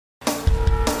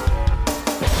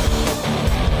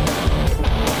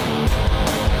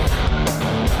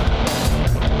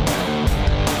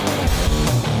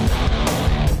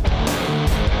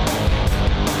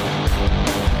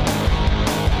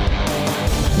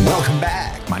Welcome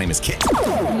back. My name is Kit.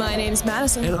 My name's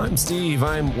Madison. And I'm Steve.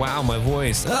 Wow, my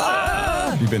voice.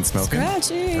 You've been smoking?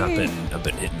 Scratchy. I've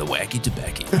been hitting the wacky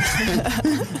tobacco.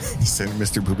 So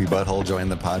Mr. Poopy Butthole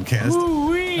joined the podcast.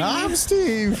 Ooh-wee. I'm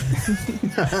Steve.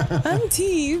 I'm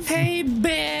Steve. Hey,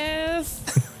 Beth.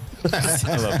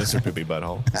 I love Mr. Poopy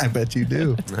Butthole. I bet you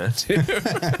do.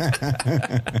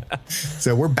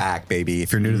 So we're back, baby.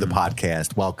 If you're new to the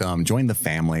podcast, welcome. Join the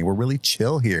family. We're really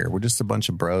chill here. We're just a bunch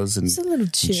of bros and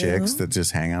chicks that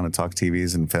just hang out and talk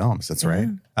TVs and films. That's right.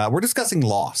 We're discussing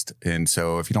Lost. And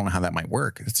so if you don't know how that might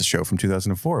work, it's a show from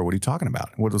 2004. What are you talking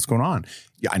about? What's going on?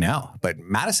 Yeah, I know. But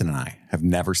Madison and I have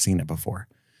never seen it before.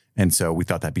 And so we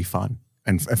thought that'd be fun.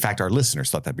 And in fact, our listeners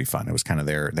thought that'd be fun. It was kind of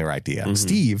their idea.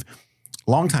 Steve,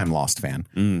 longtime Lost fan.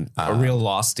 A real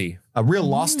losty. A real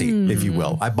losty, if you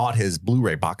will. I bought his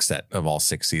Blu-ray box set of all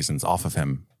 6 seasons off of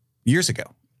him years ago.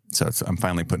 So I'm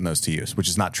finally putting those to use, which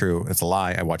is not true. It's a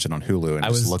lie. I watch it on Hulu and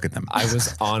just look at them. I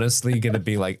was honestly going to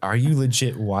be like, are you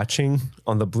legit watching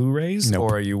on the Blu-rays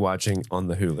or are you watching on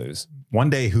the Hulus? One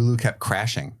day Hulu kept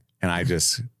crashing and I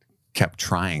just kept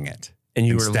trying it. And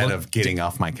you instead of getting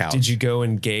off my couch. Did you go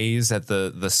and gaze at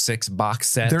the 6 box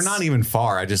sets? They're not even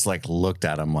far. I just looked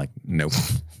at them like, nope.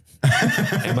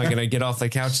 Am I going to get off the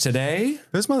couch today?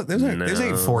 There's ain't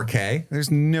 4K. There's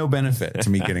no benefit to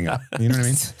me getting up. You know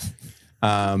what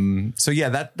I mean? So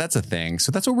yeah, that's a thing.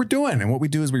 So that's what we're doing. And what we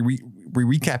do is we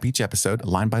recap each episode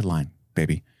line by line,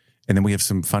 baby. And then we have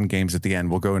some fun games at the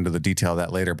end. We'll go into the detail of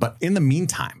that later. But in the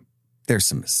meantime, there's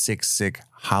some sick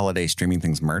holiday streaming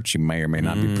things merch you may or may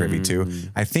not be privy to.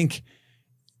 I think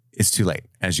it's too late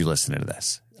as you listen to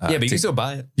this. Yeah, but you can still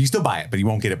buy it. You can still buy it, but you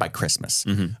won't get it by Christmas.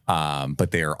 But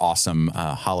they are awesome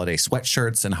holiday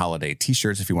sweatshirts and holiday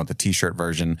T-shirts if you want the T-shirt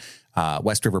version.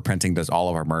 West River Printing does all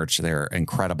of our merch. They're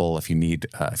incredible. If you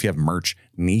have merch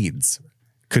needs,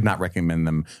 could not recommend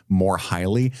them more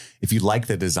highly. If you like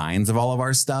the designs of all of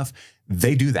our stuff,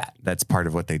 they do that. That's part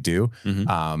of what they do.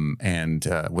 And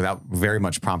without very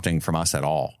much prompting from us at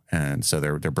all. And so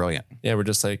they're brilliant. Yeah, we're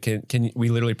just like, we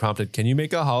literally prompted, can you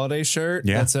make a holiday shirt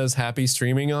that says happy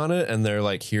streaming on it? And they're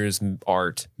like, here's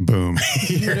art. Boom.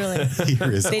 Here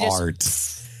is art.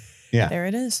 Yeah. There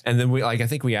it is. And then I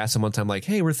think we asked them one time, like,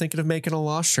 hey, we're thinking of making a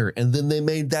Lost shirt. And then they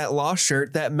made that Lost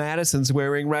shirt that Madison's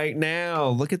wearing right now.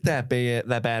 Look at that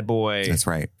bad boy. That's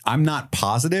right. I'm not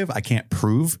positive. I can't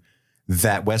prove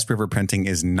that West River Printing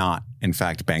is not, in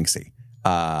fact, Banksy.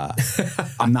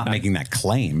 I'm not making that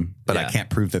claim, but I can't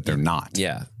prove that they're not.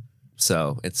 Yeah.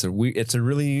 So it's a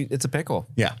pickle.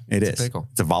 Yeah, it's a pickle.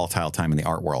 It's a volatile time in the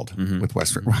art world with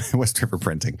West River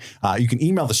Printing. You can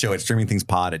email the show at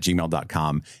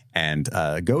streamingthingspod@gmail.com and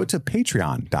go to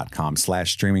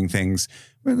patreon.com/streamingthings.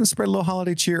 We're going to spread a little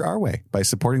holiday cheer our way by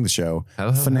supporting the show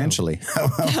financially.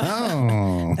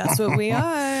 That's what we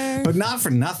are. But not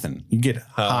for nothing. You get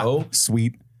hot,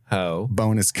 sweet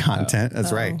bonus content.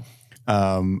 That's right.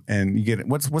 And you get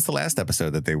what's the last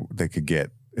episode that they could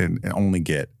get and only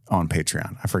get on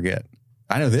Patreon? I forget.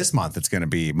 I know this month it's going to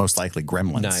be most likely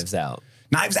Gremlins. Knives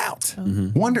Out.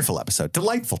 Wonderful episode.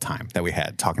 Delightful time that we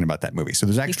had talking about that movie. So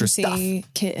there's extra stuff. See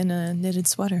Kit in a knitted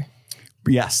sweater.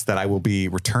 Yes, that I will be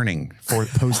returning for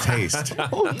post-haste.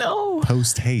 Oh, no.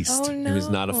 Post-haste. Oh, no. He was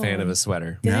not a fan of a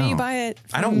sweater. Didn't you buy it?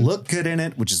 I don't look good in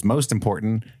it, which is most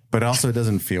important, but also it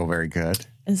doesn't feel very good.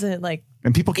 Is it like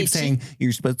And people keep itchy? saying,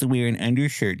 you're supposed to wear an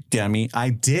undershirt, dummy.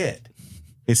 I did.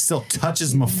 It still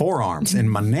touches my forearms and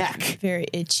my neck. Very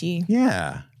itchy?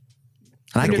 Yeah.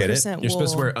 And I get it. You're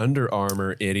supposed to wear Under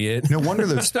Armour, idiot. No wonder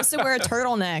You're supposed to wear a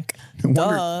turtleneck.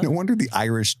 No wonder the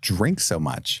Irish drink so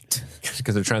much.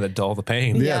 Because they're trying to dull the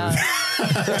pain. Yeah.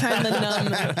 They're trying to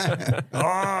numb.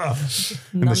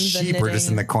 And the sheep are just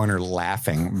in the corner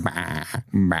laughing.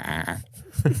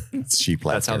 It's sheep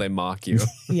laughter. That's how they mock you.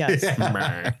 Yes.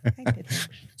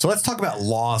 So let's talk about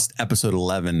Lost episode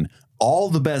 11. All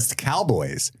the best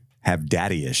cowboys have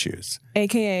daddy issues.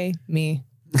 AKA me.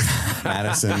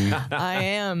 Madison I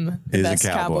am the is best a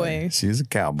cowboy. cowboy She's a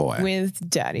cowboy. with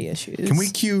daddy issues. Can we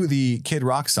cue the Kid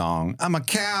Rock song? I'm a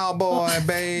cowboy,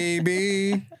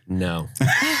 baby. No.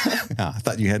 I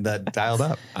thought you had that dialed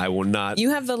up. I will not.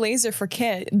 You have the laser for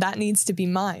Kit. That needs to be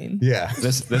mine. Yeah.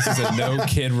 This is a no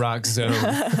Kid Rock zone.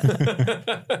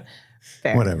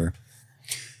 Fair. Whatever.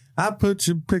 I put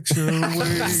your picture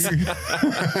away.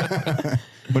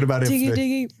 What about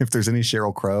if there's any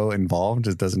Sheryl Crow involved?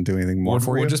 It doesn't do anything more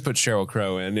for you? We'll just put Sheryl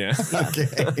Crow in, yeah.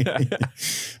 Okay.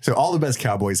 So all the best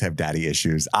cowboys have daddy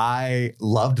issues. I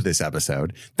loved this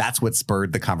episode. That's what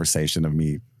spurred the conversation of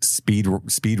me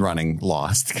speed running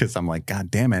Lost, because I'm like,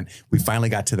 God damn it, we finally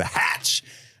got to the hatch.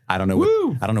 I don't know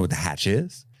what the hatch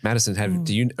is.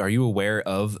 Madison, are you aware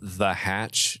of the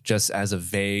hatch just as a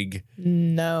vague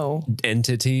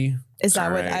entity? Is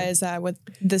that what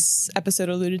this episode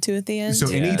alluded to at the end? So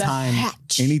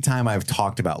anytime I've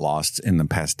talked about Lost in the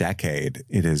past decade,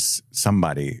 it is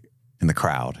somebody in the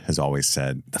crowd has always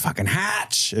said the fucking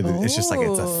hatch. It's just like,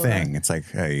 it's a thing. It's like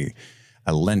a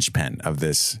linchpin of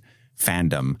this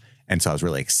fandom. And so I was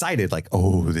really excited, like,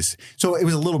 so it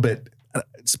was a little bit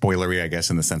spoilery, I guess,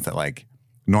 in the sense that like,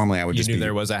 normally I would you knew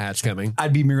there was a hatch coming.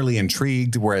 I'd be merely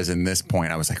intrigued. Whereas in this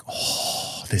point I was like,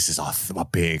 this is a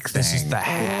big thing. This is the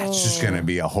hatch. It's just going to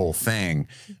be a whole thing.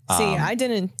 See, I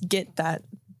didn't get that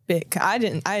bit. I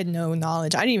had no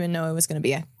knowledge. I didn't even know it was going to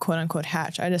be a quote unquote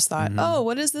hatch. I just thought,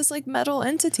 what is this like metal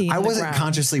entity? I wasn't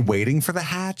consciously waiting for the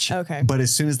hatch. Okay. But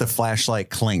as soon as the flashlight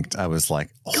clinked, I was like,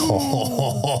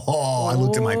 I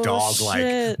looked at my dog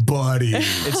like, buddy.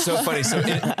 It's so funny. So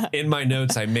in my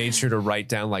notes, I made sure to write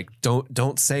down like,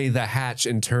 don't say the hatch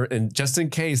and just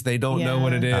in case they don't know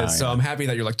what it is. So I'm happy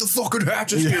that you're like, the fucking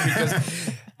hatch is here,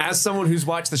 because as someone who's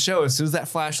watched the show, as soon as that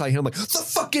flashlight hit, I'm like, the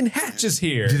fucking hatch is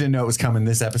here. You didn't know it was coming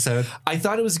this episode? I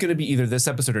thought it was going to be either this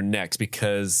episode or next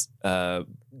because, I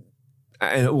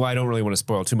don't really want to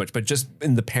spoil too much, but just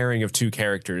in the pairing of two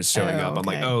characters showing up, I'm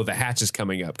like, the hatch is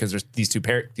coming up because there's these two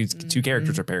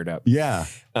characters are paired up. Yeah.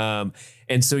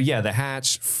 And so, the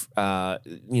hatch, might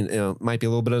be a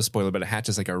little bit of a spoiler, but a hatch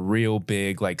is like a real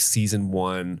big, like season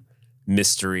 1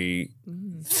 mystery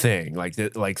thing.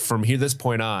 Like from this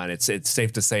point on, it's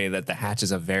safe to say that the hatch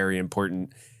is a very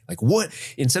important, like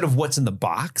instead of what's in the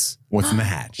box, what's in the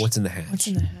hatch? What's in the hatch?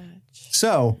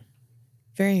 So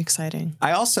very exciting.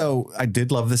 I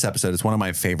did love this episode. It's one of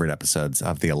my favorite episodes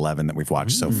of the 11 that we've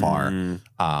watched so far.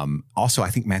 Also, I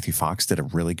think Matthew Fox did a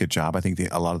really good job. I think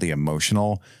a lot of the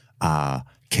emotional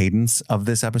cadence of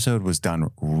this episode was done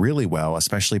really well,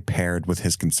 especially paired with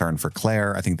his concern for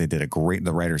Claire. I think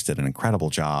the writers did an incredible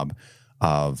job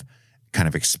of kind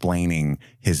of explaining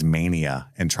his mania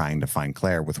and trying to find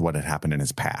Claire with what had happened in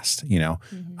his past, you know?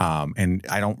 And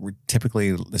I don't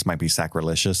typically, this might be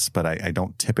sacrilegious, but I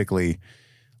don't typically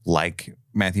like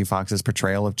Matthew Fox's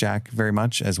portrayal of Jack very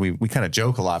much, as we kind of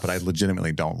joke a lot, but I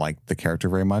legitimately don't like the character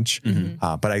very much.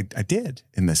 But I did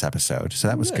in this episode. So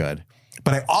that was good.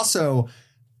 But I also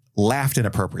laughed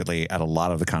inappropriately at a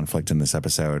lot of the conflict in this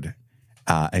episode.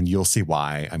 And you'll see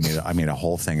why. I made a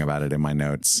whole thing about it in my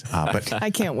notes. But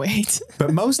I can't wait.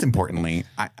 But most importantly,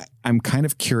 I'm kind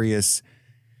of curious,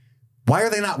 why are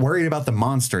they not worried about the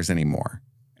monsters anymore?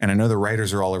 And I know the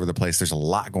writers are all over the place. There's a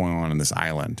lot going on in this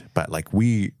island. But like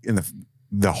in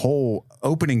the whole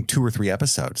opening 2 or 3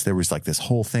 episodes, there was like this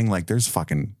whole thing like there's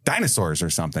fucking dinosaurs or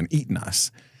something eating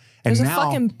us. And there's a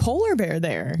fucking polar bear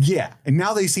there. Yeah. And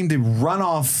now they seem to run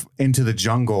off into the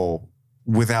jungle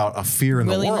without a fear in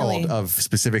the world of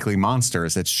specifically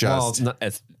monsters. It's just... Well,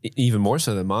 it's even more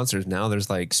so than monsters. Now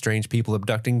there's like strange people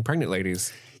abducting pregnant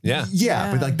ladies.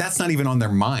 Yeah. But like that's not even on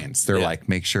their minds. They're like,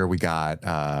 make sure we got...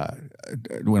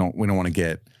 we don't want to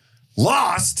get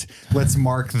lost. Let's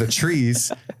mark the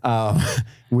trees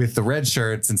with the red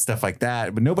shirts and stuff like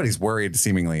that. But nobody's worried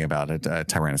seemingly about a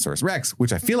Tyrannosaurus Rex,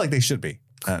 which I feel like they should be.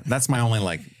 That's my only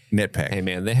like nitpick. Hey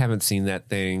man, they haven't seen that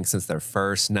thing since their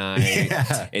first night.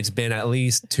 It's been at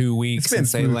least 2 weeks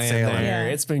since they landed there.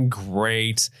 It's been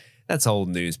great. That's old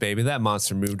news, baby. That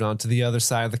monster moved on to the other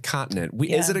side of the continent.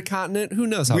 Is it a continent? Who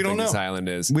knows how big this island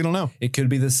is? We don't know. It could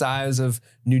be the size of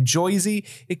New Jersey.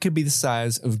 It could be the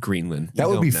size of Greenland. That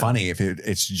would be funny if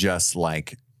it's just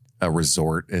like a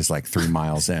resort is like 3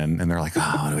 miles in and they're like,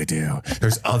 what do we do?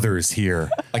 There's others here.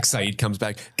 Like Saeed comes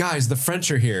back. Guys, the French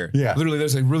are here. Yeah. Literally,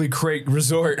 there's a really great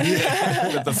resort.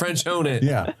 The French own it.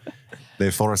 Yeah.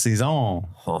 Les Four Seasons.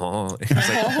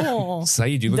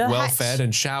 Saeed, you look well fed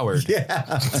and showered.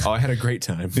 Yeah. I had a great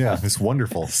time. Yeah, it's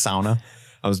wonderful. Sauna.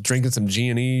 I was drinking some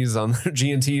G&Ts on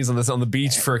the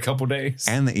beach for a couple days.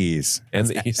 And the E's.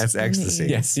 That's ecstasy.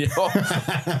 Yes.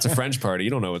 It's a French party. You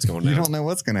don't know what's going on. You don't know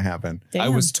what's going to happen. Damn. I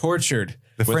was tortured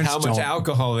with how much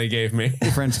alcohol they gave me.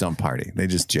 The French don't party. They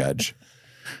just judge.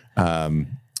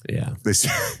 Yeah.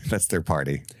 That's their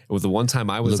party. Well, the one time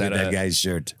I was Look at that guy's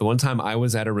shirt. The one time I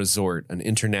was at a resort, an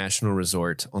international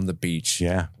resort on the beach.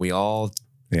 Yeah.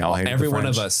 Every one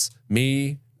of us,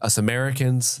 us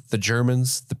Americans, the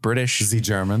Germans, the British, the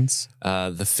Germans,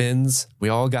 the Finns, we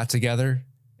all got together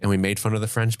and we made fun of the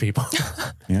French people.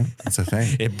 Yeah, that's a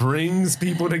thing. It brings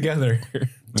people together.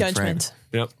 Judgment.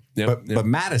 Right. Yep. But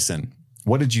Madison,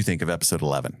 what did you think of episode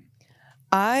 11?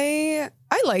 I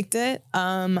liked it.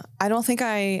 I don't think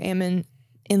I am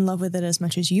in love with it as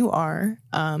much as you are.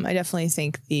 I definitely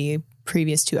think the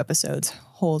previous 2 episodes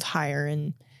hold higher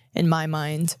in my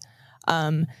mind.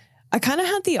 I kind of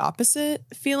had the opposite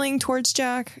feeling towards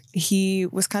Jack. He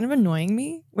was kind of annoying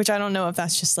me, which I don't know if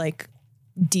that's just like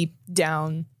deep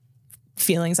down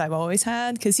feelings I've always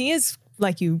had. Because he is,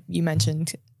 like you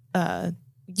mentioned,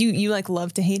 you like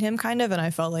love to hate him kind of. And I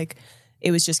felt like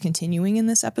it was just continuing in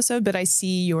this episode. But I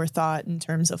see your thought in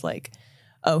terms of like,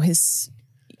 oh, his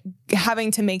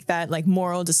having to make that like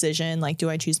moral decision. Like, do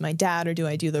I choose my dad or do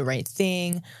I do the right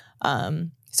thing?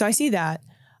 So I see that.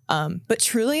 But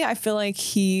truly, I feel like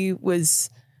I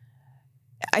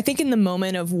think in the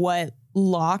moment of what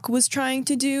Locke was trying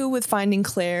to do with finding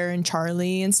Claire and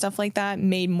Charlie and stuff like that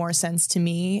made more sense to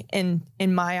me. And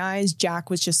in my eyes, Jack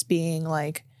was just being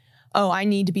like, oh, I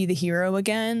need to be the hero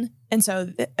again. And so,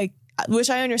 which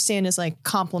I understand is like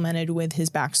complemented with his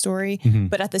backstory. Mm-hmm.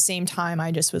 But at the same time,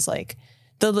 I just was like,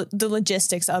 the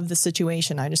logistics of the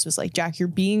situation, I just was like, Jack, you're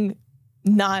being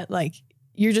not like,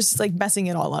 you're just like messing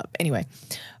it all up anyway.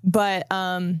 But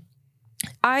I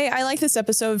like this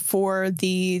episode for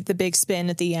the big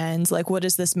spin at the end. Like, what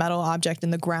is this metal object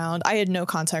in the ground? I had no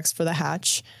context for the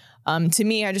hatch. To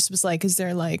me, I just was like, is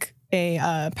there like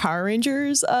a Power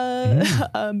Rangers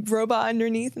robot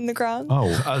underneath in the ground? Oh,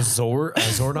 a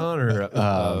Zordon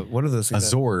or what are those? A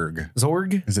Zorg.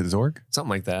 Zorg? Is it Zorg? Something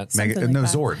like that.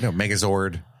 Zord. No,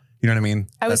 Megazord. You know what I mean?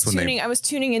 I was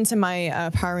tuning into my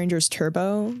Power Rangers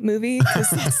Turbo movie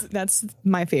because that's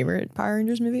my favorite Power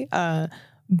Rangers movie.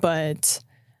 But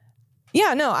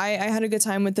yeah, no, I had a good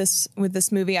time with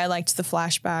this movie. I liked the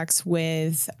flashbacks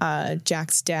with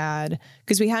Jack's dad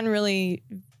because we hadn't really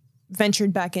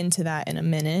ventured back into that in a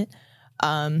minute.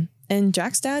 And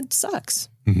Jack's dad sucks.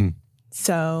 Mm-hmm.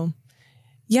 So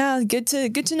yeah, good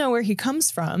to know where he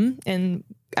comes from and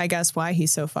I guess why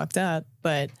he's so fucked up.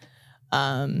 But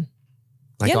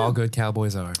all good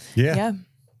Cowboys are. Yeah.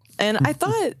 And I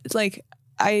thought like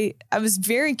I was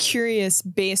very curious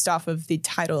based off of the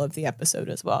title of the episode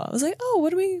as well. I was like, oh,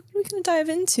 what are we going to dive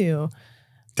into?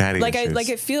 Daddy issues.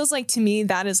 It feels like to me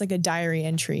that is like a diary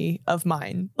entry of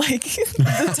mine. Like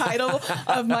the title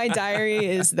of my diary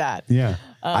is that. Yeah.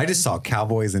 I just saw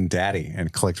Cowboys and Daddy and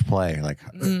clicked play like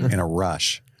in a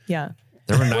rush. Yeah.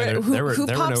 There were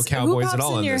no Cowboys at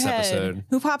all in this episode.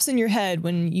 Who pops in your head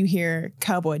when you hear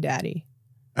Cowboy Daddy?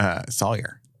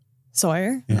 Sawyer.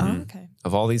 Sawyer? Yeah. Oh, okay.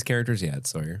 Of all these characters, yeah, it's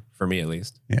Sawyer. For me, at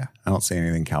least. Yeah. I don't say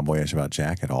anything cowboyish about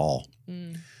Jack at all.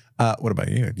 Mm. What about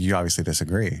you? You obviously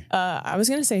disagree. I was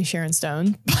going to say Sharon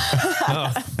Stone.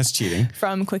 That's cheating.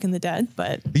 From Quick and the Dead,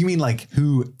 but... You mean like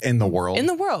who in the world? In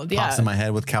the world, yeah. Pops in my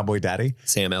head with Cowboy Daddy?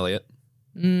 Sam Elliott.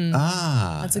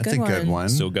 That's a good one.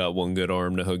 Still got one good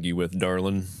arm to hug you with,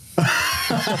 darling.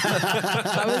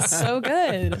 That was so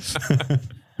good.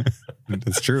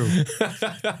 That's true.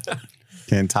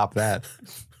 Can't top that.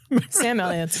 Sam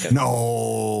Elliott's good.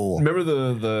 No. Remember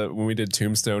the when we did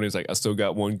Tombstone, he's like, I still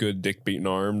got one good dick beating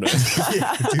arm.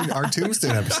 Yeah, dude, our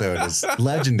Tombstone episode is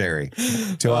legendary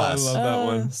to us. I love that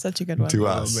one. Such a good one. To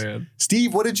us. Man.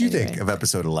 Steve, what did you think of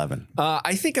episode 11?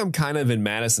 I think I'm kind of in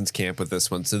Madison's camp with this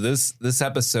one. So this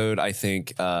episode, I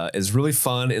think, is really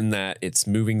fun in that it's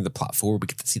moving the plot forward. We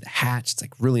get to see the hatch. It's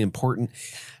like really important.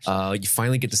 You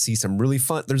finally get to see some really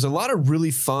fun. There's a lot of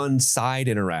really fun side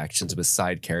interactions with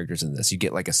side characters in this. You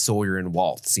get like a Sawyer and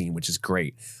Walt scene, which is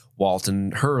great. Walt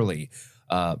and Hurley.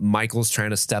 Michael's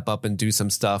trying to step up and do some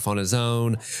stuff on his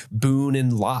own. Boone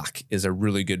and Locke is a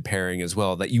really good pairing as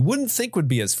well that you wouldn't think would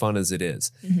be as fun as it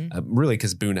is. Mm-hmm. Really,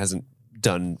 because Boone hasn't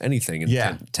done anything in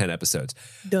 10 episodes.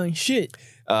 Done shit.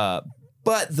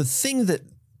 But the thing that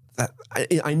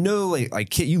I know,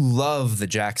 like you love the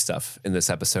Jack stuff in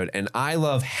this episode, and I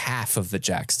love half of the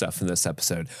Jack stuff in this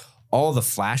episode. All the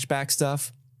flashback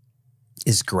stuff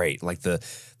is great. Like the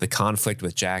conflict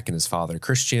with Jack and his father,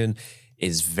 Christian,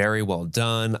 is very well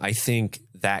done. I think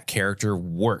that character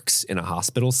works in a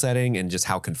hospital setting and just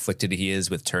how conflicted he is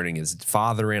with turning his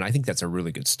father in. I think that's a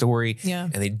really good story. Yeah.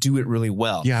 And they do it really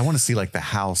well. Yeah, I want to see like the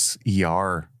House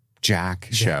ER Jack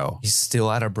show. He's still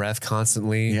out of breath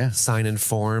constantly, signing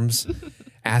forms,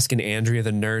 asking Andrea,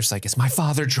 the nurse, like, is my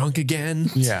father drunk again?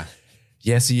 Yeah.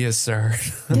 Yes, he is, sir.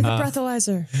 Get the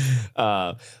breathalyzer.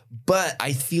 But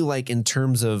I feel like in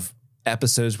terms of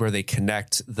episodes where they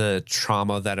connect the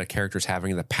trauma that a character is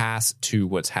having in the past to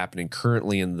what's happening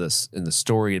currently in the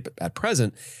story at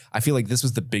present, I feel like this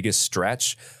was the biggest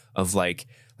stretch of like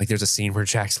there's a scene where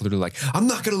Jack's literally like, I'm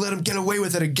not going to let him get away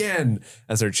with it again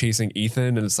as they're chasing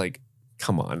Ethan. And it's like,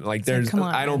 come on. Like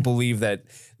I don't believe that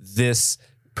this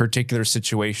particular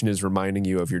situation is reminding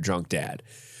you of your drunk dad,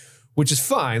 which is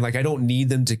fine. Like I don't need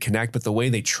them to connect, but the way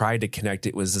they tried to connect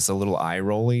it was just a little eye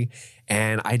rolly.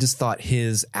 And I just thought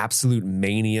his absolute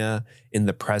mania in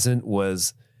the present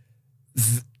was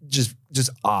just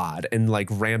odd and like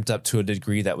ramped up to a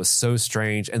degree that was so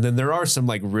strange. And then there are some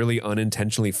like really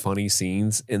unintentionally funny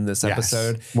scenes in this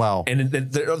episode. Well, and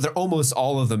they're almost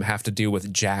all of them have to do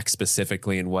with Jack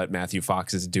specifically and what Matthew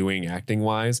Fox is doing acting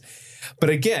wise. But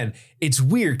again, it's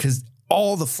weird because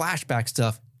all the flashback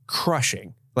stuff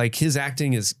crushing. Like his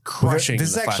acting is crushing.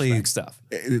 This is actually stuff.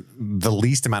 The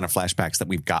least amount of flashbacks that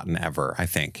we've gotten ever, I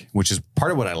think, which is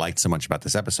part of what I liked so much about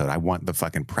this episode. I want the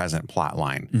fucking present plot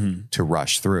line to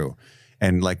rush through.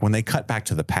 And like when they cut back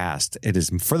to the past, it is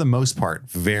for the most part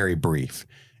very brief,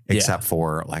 except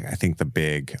for like I think the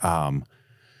big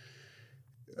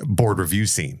board review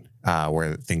scene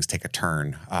where things take a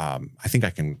turn. I think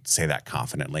I can say that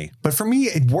confidently. But for me,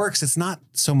 it works. It's not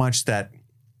so much that.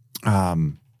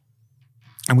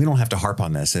 And we don't have to harp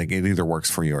on this. It either works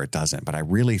for you or it doesn't. But I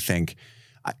really think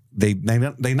they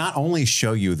not only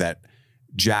show you that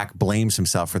Jack blames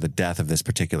himself for the death of this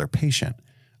particular patient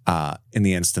in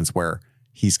the instance where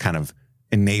he's kind of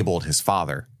enabled his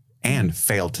father and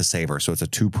failed to save her. So it's a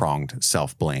two-pronged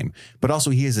self-blame. But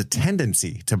also he has a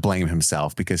tendency to blame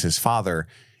himself because his father,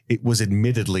 it was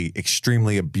admittedly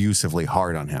extremely abusively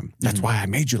hard on him. That's why I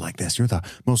made you like this. You're the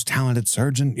most talented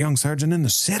young surgeon in the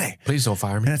city. Please don't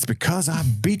fire me. And it's because I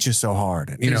beat you so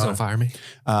hard. Please don't fire me.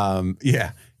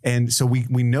 Yeah. And so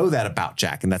we know that about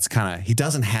Jack. And that's kind of, he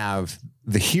doesn't have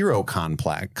the hero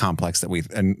complex that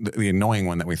and the annoying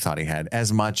one that we thought he had,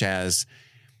 as much as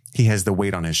he has the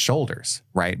weight on his shoulders,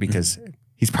 right? Because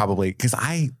because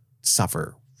I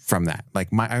suffer from that. Like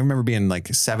I remember being like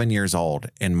 7 years old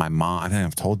and my mom, I think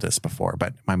I've told this before,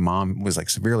 but my mom was like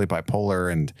severely bipolar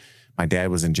and my dad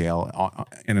was in jail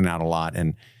in and out a lot.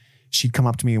 And she'd come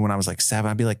up to me when I was like 7,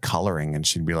 I'd be like coloring and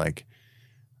she'd be like,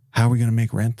 how are we going to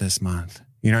make rent this month?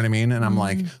 You know what I mean? And I'm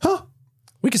like,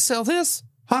 we could sell this.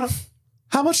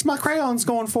 How much my crayons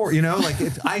going for? You know, like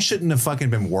I shouldn't have fucking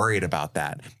been worried about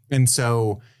that. And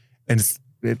so,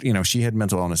 she had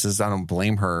mental illnesses. I don't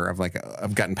blame her.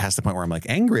 I've gotten past the point where I'm like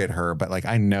angry at her, but like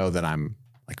I know that I'm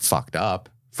like fucked up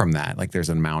from that. Like there's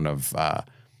an amount of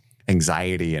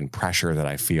anxiety and pressure that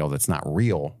I feel that's not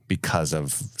real because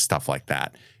of stuff like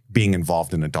that, being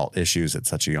involved in adult issues at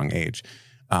such a young age.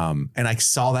 And I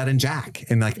saw that in Jack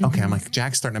and like, okay, I'm like,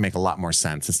 Jack's starting to make a lot more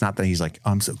sense. It's not that he's like,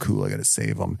 I'm so cool, I got to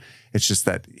save him. It's just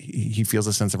that he feels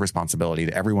a sense of responsibility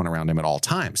to everyone around him at all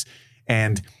times.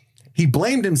 And he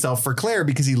blamed himself for Claire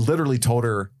because he literally told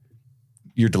her,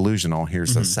 you're delusional.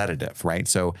 Here's a sedative, right?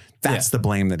 So that's the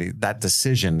blame that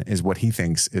decision is what he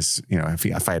thinks is,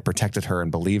 if I had protected her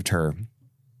and believed her,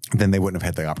 then they wouldn't have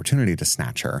had the opportunity to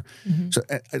snatch her. So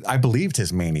I believed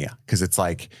his mania because it's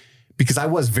like, because I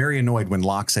was very annoyed when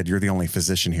Locke said, you're the only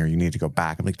physician here. You need to go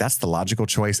back. I'm like, that's the logical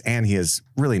choice. And he has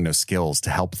really no skills to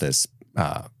help this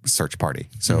search party.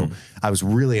 So I was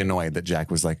really annoyed that Jack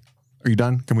was like, are you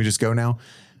done? Can we just go now?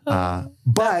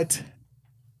 But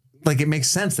like, it makes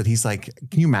sense that he's like,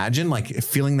 can you imagine like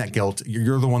feeling that guilt?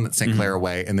 You're the one that sent Claire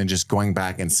away and then just going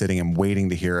back and sitting and waiting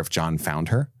to hear if John found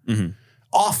her.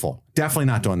 Awful. Definitely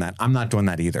not doing that. I'm not doing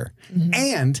that either.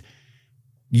 And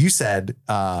you said,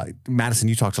 Madison,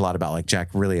 you talked a lot about like Jack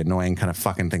really annoying, kind of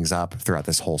fucking things up throughout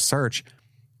this whole search,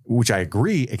 which I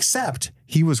agree, except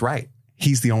he was right.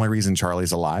 He's the only reason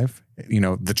Charlie's alive.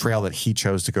 The trail that he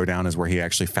chose to go down is where he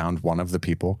actually found one of the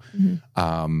people.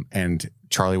 And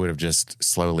Charlie would have just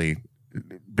slowly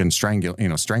been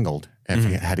strangled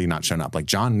had he not shown up. Like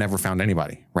John never found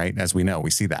anybody, right? As we know, we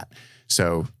see that.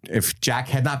 So if Jack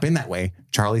had not been that way,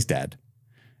 Charlie's dead.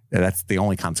 That's the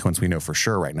only consequence we know for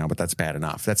sure right now, but that's bad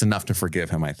enough. That's enough to forgive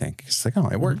him, I think. It's like,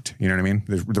 it worked. You know what I mean?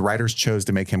 The writers chose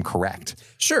to make him correct.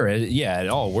 Sure. It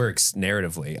all works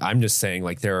narratively. I'm just saying,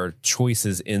 like, there are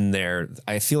choices in there.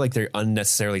 I feel like they're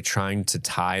unnecessarily trying to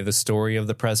tie the story of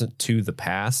the present to the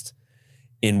past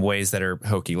in ways that are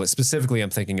hokey. Like, specifically, I'm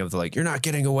thinking of you're not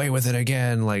getting away with it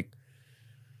again. Like,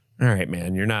 all right,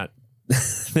 man, you're not.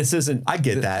 This isn't. I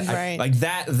get that. Right. Like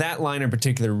that line in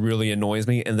particular really annoys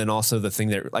me. And then also the thing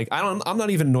that I'm not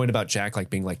even annoyed about Jack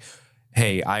being like,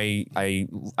 hey,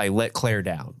 I let Claire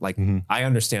down. Like I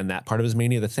understand that part of his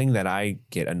mania. The thing that I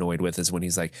get annoyed with is when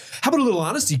he's like, how about a little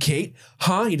honesty, Kate?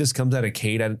 Huh? He just comes out of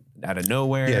Kate out of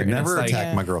nowhere. Yeah, never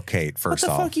attack my girl Kate. First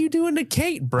off, what the fuck are you doing to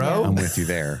Kate, bro? Yeah, I'm with you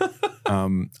there.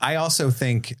 I also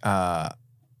think.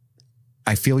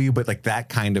 I feel you, but like that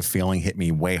kind of feeling hit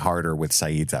me way harder with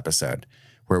Saeed's episode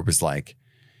where it was like,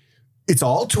 it's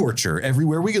all torture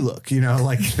everywhere we look,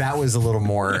 like that was a little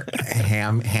more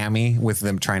hammy with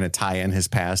them trying to tie in his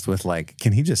past with like,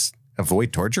 can he just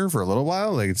avoid torture for a little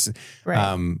while? Like it's,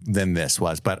 than this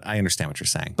was, but I understand what you're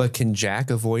saying. But can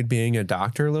Jack avoid being a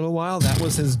doctor a little while? That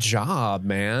was his job,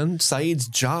 man. Saeed's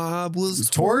job was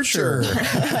torture.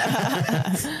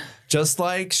 Just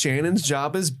like Shannon's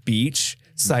job is beach,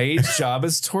 Saeed's job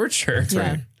is torture.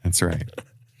 That's right.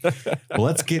 Well,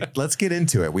 let's get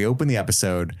into it. We open the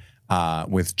episode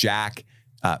with Jack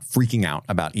freaking out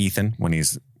about Ethan when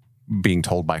he's being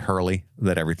told by Hurley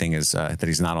that everything is that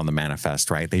he's not on the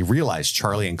manifest, right? They realize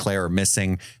Charlie and Claire are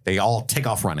missing. They all take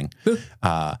off running.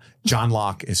 John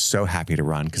Locke is so happy to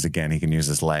run because, again, he can use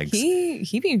his legs.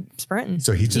 He be sprinting.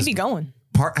 So he be going.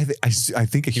 I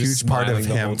think a huge part of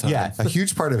him, a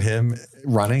huge part of him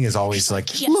running is always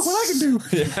like, yes, look what I can do.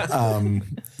 Yeah.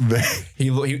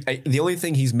 The only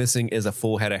thing he's missing is a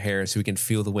full head of hair so he can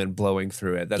feel the wind blowing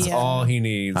through it. That's all he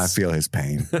needs. I feel his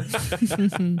pain.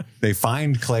 They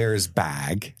find Claire's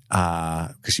bag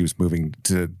because she was moving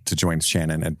to join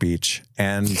Shannon at beach,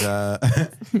 and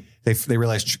they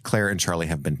realize Claire and Charlie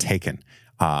have been taken.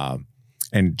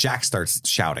 And Jack starts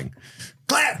shouting,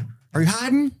 "Claire, are you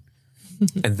hiding?"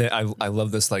 And then I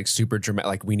love this like super dramatic,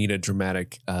 like we need a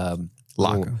dramatic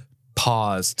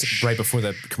pause right before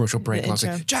the commercial break. And I was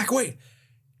like, Jack, wait.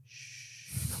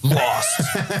 Lost.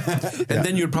 And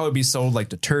then you would probably be sold like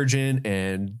detergent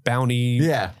and Bounty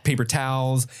paper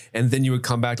towels. And then you would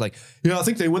come back like, I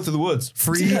think they went to the woods.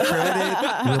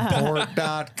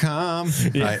 Freecreditreport.com.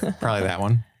 Right. Probably that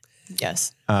one.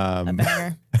 Yes. A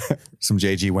banger. Some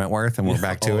JG Wentworth, and we're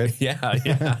back to it. Yeah.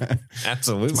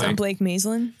 Absolutely. Some Blake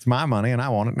Maislin. It's my money, and I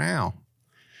want it now.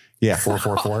 Yeah,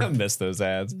 444. I miss those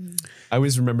ads. I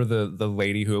always remember the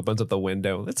lady who opens up the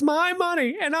window. It's my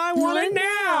money, and I want it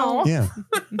now. Yeah.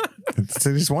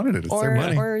 They just wanted it. It's their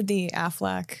money. Or the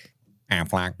Affleck.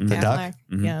 The duck.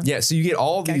 Mm-hmm. Yeah. Yeah, so you get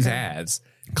all these ads.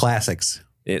 Classics.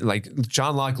 It like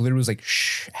John Locke literally was like,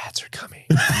 "Shh, ads are coming.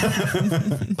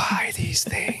 Buy these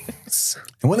things."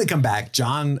 And when they come back,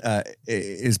 John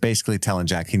is basically telling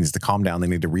Jack he needs to calm down. They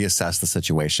need to reassess the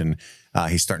situation.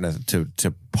 He's starting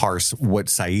to parse what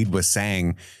Saeed was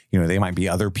saying. They might be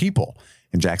other people.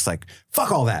 And Jack's like,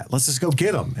 "Fuck all that. Let's just go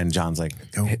get them." And John's like,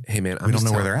 "Hey man, we don't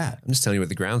know where they're at. I'm just telling you what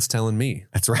the ground's telling me."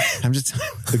 That's right. I'm just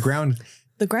the ground.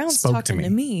 The ground's talking to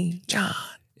me, John.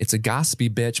 It's a gossipy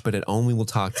bitch, but it only will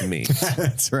talk to me.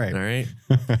 That's right. All right.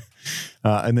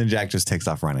 And then Jack just takes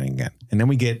off running again. And then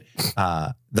we get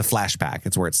the flashback.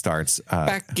 It's where it starts.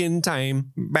 Back in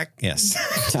time.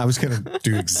 Yes. I was going to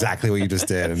do exactly what you just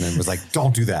did. And then was like,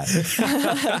 don't do that.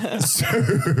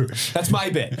 That's my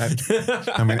bit.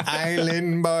 I'm an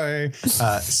island boy.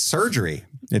 Surgery.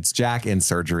 It's Jack in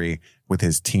surgery with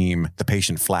his team. The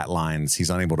patient flatlines. He's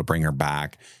unable to bring her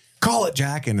back. Call it,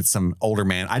 Jack. And it's some older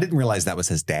man. I didn't realize that was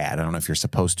his dad. I don't know if you're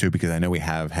supposed to, because I know we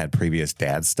have had previous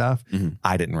dad stuff. Mm-hmm.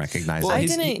 I didn't recognize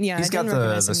it. He's got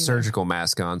the surgical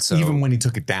mask on. So even when he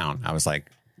took it down, I was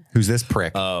like, who's this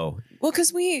prick? Oh, well,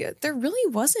 because there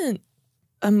really wasn't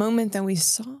a moment that we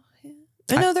saw him.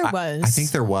 I know there was. I think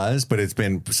there was, but it's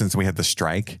been since we had the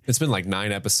strike. It's been like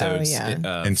 9 episodes and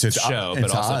to the show,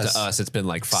 but also to us, it's been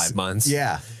like 5 months.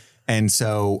 Yeah. And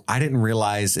so I didn't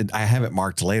realize it. I have it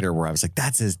marked later where I was like,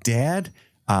 that's his dad.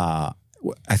 I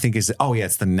think it's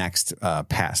the next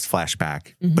past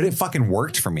flashback. Mm-hmm. But it fucking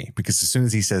worked for me because as soon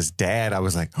as he says dad, I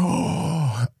was like,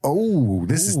 oh,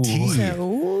 this is tea.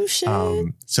 Oh, shit.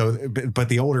 But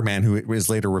the older man who was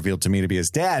later revealed to me to be his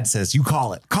dad says, you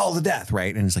call the death,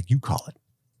 right? And it's like, you call it,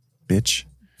 bitch.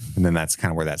 And then that's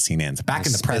kind of where that scene ends. Back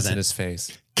in the present. In his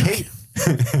face. Kate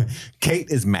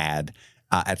is mad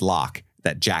at Locke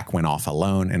that Jack went off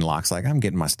alone, and Locke's like, I'm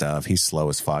getting my stuff. He's slow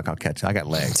as fuck. I got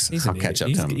legs. I'll catch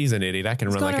up to him. He's an idiot. I can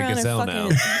run like a gazelle now.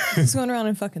 He's going around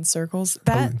in fucking circles.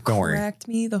 That cracked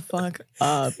me the fuck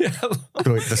up.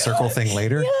 The circle thing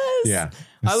later? Yes.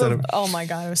 Yeah. Oh my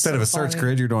God. It was instead of a search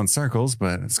grid, you're doing circles,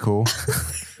 but it's cool.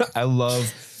 I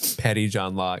love petty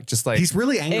John Locke. Just like he's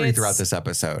really angry throughout this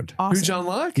episode. Awesome. Who, John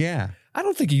Locke? Yeah. I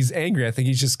don't think he's angry. I think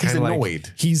he's just kind of annoyed.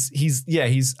 Like,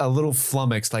 he's a little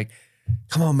flummoxed. Like,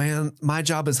 come on, man. My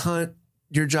job is hunt.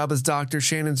 Your job is doctor.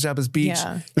 Shannon's job is beach.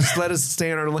 Yeah. Just let us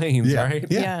stay in our lanes, right?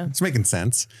 Yeah. It's making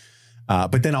sense.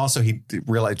 But then also he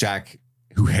realized Jack,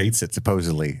 who hates it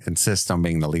supposedly, insists on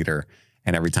being the leader.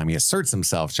 And every time he asserts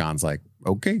himself, John's like,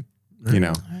 okay,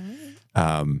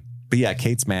 But yeah,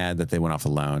 Kate's mad that they went off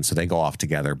alone. So they go off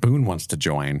together. Boone wants to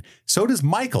join. So does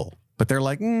Michael. But they're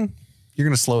like, you're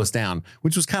going to slow us down,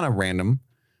 which was kind of random.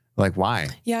 Like, why?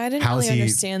 Yeah, I didn't really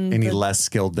understand. Any less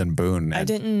skilled than Boone? I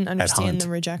didn't understand the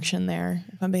rejection there,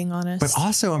 if I'm being honest. But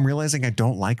also, I'm realizing I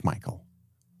don't like Michael.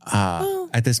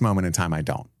 At this moment in time, I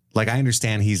don't. Like, I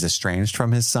understand he's estranged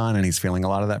from his son and he's feeling a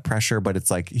lot of that pressure, but it's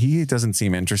like he doesn't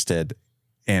seem interested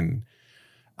in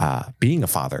being a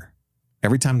father.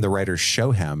 Every time the writers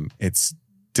show him, it's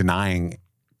denying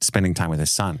spending time with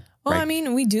his son. Well, right? I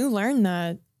mean, we do learn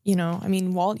that,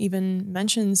 Walt even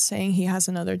mentions saying he has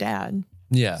another dad.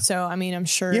 Yeah. So, I mean, I'm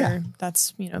sure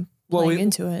that's, playing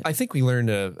into it. I think we learned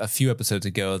a few episodes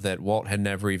ago that Walt had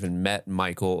never even met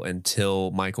Michael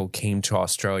until Michael came to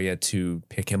Australia to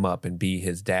pick him up and be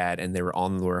his dad, and they were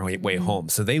on their way home.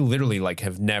 So they literally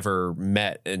have never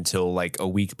met until a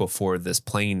week before this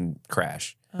plane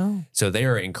crash. Oh. So they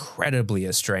are incredibly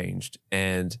estranged.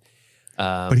 And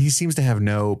but he seems to have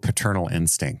no paternal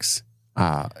instincts.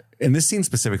 In this scene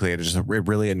specifically, it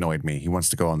really annoyed me. He wants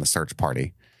to go on the search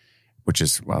party, which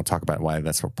is, well, I'll talk about why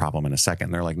that's a problem in a second.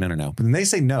 And they're like, no. But then they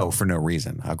say no for no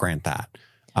reason. I'll grant that.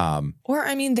 Or,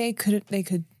 I mean, they could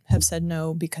have said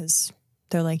no because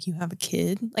they're like, you have a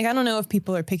kid. I don't know if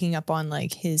people are picking up on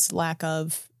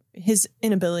his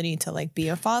inability to be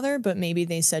a father, but maybe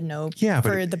they said no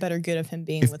for the better good of him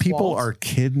being with Walt. If people are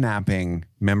kidnapping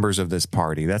members of this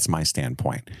party, that's my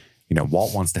standpoint.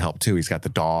 Walt wants to help too. He's got the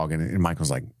dog, and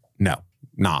Michael's like, no,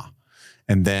 nah.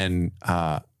 And then,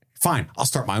 fine, I'll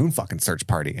start my own fucking search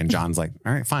party. And John's like,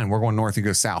 all right, fine, we're going north, you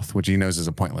go south, which he knows is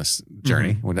a pointless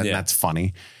journey. Well, that's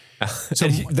funny. So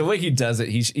the way he does it,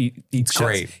 it's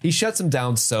great. He shuts him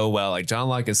down so well. John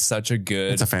Locke is such a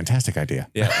good. It's a fantastic idea.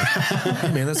 Yeah,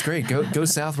 hey, man, that's great. Go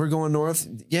south. We're going north.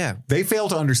 Yeah, they fail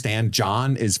to understand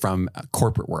John is from a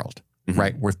corporate world,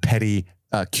 right? With petty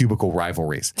cubicle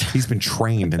rivalries. He's been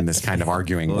trained in this kind of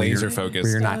arguing. Laser focus.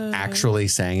 Where you're not actually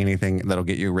saying anything that'll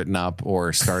get you written up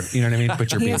or start. You know what I mean?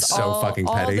 But you're being so fucking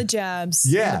petty. All the jabs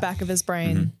in the back of his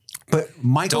brain. Mm-hmm. But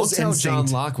Michael's don't tell John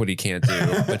Locke what he can't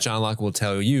do, but John Locke will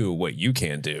tell you what you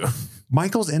can do.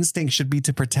 Michael's instinct should be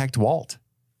to protect Walt.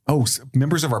 Oh,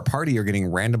 members of our party are getting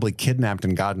randomly kidnapped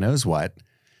and God knows what.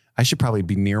 I should probably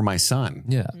be near my son.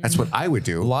 Yeah. That's what I would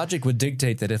do. Logic would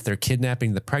dictate that if they're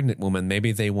kidnapping the pregnant woman,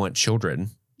 maybe they want children.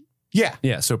 Yeah.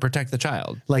 Yeah. So protect the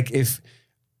child. If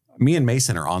me and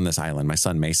Mason are on this island, my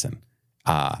son Mason,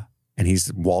 and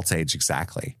he's Walt's age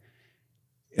exactly,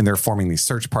 and they're forming these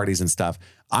search parties and stuff,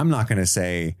 I'm not going to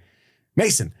say,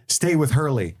 Mason, stay with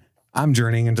Hurley. I'm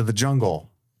journeying into the jungle.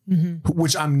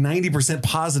 Which I'm 90%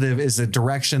 positive is a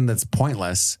direction that's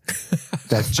pointless.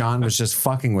 That John was just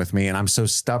fucking with me, and I'm so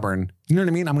stubborn. You know what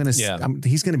I mean?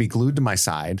 He's going to be glued to my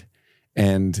side,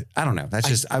 and I don't know.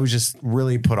 I was just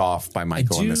really put off by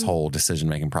Michael in this whole decision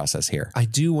making process here. I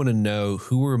do want to know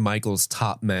who were Michael's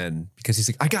top men, because he's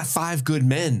like, I got 5 good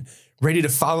men ready to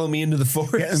follow me into the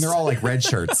forest, and they're all red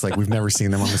shirts. We've never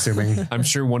seen them. I'm assuming. I'm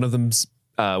sure one of them's.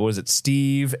 Was it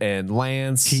Steve and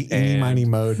Lance? Eeny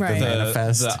mode, right. The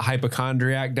manifest. The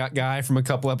hypochondriac guy from a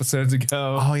couple episodes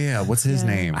ago. Oh, yeah. What's his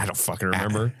name? I don't fucking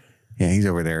remember. Yeah, he's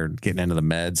over there getting into the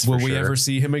meds. Will we ever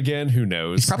see him again? Who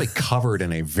knows? He's probably covered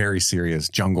in a very serious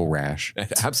jungle rash.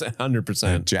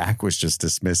 100%. Jack was just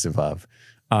dismissive of.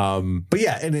 But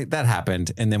yeah, and that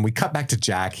happened. And then we cut back to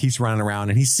Jack. He's running around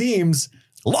and he seems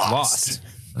lost.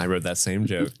 I wrote that same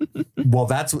joke. Well,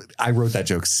 I wrote that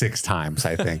joke 6 times,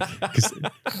 I think.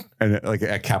 And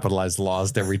I capitalized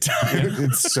lost every time.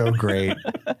 It's so great.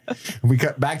 We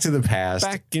cut back to the past.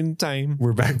 Back in time.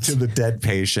 We're back to the dead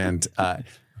patient.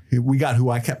 We got who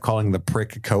I kept calling the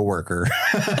prick coworker.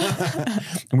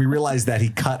 And we realized that he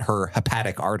cut her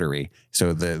hepatic artery.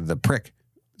 So the prick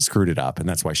screwed it up, and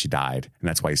that's why she died. And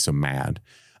that's why he's so mad.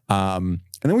 And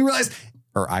then we realized...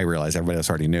 Or I realized, everybody else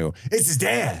already knew, it's his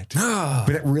dad.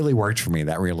 But it really worked for me.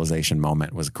 That realization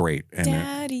moment was great. And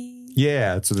Daddy.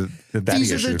 So the daddy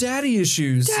These issues. are the daddy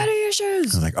issues. Daddy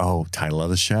issues. I was like, oh, title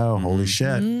of the show. Holy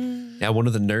shit. Yeah, one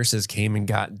of the nurses came and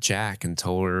got Jack and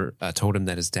told him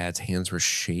that his dad's hands were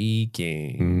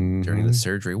shaking during the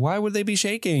surgery. Why would they be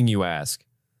shaking, you ask?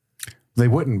 They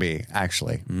wouldn't be,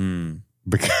 actually.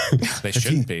 Because they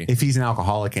shouldn't be. If he's an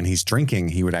alcoholic and he's drinking,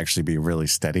 he would actually be really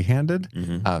steady-handed.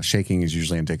 Shaking is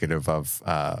usually indicative of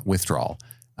withdrawal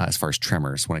as far as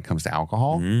tremors when it comes to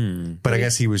alcohol. But I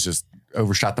guess he was just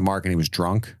overshot the mark and he was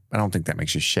drunk. I don't think that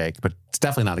makes you shake, but it's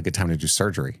definitely not a good time to do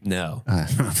surgery. No.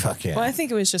 Fuck yeah. Well, I think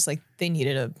it was just they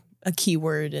needed a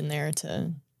keyword in there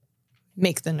to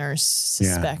make the nurse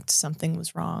suspect something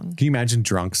was wrong. Can you imagine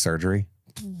drunk surgery?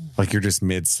 You're just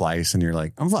mid-slice and you're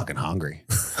like, I'm fucking hungry.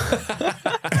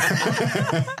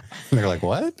 And they're like,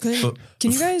 what? Can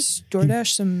you guys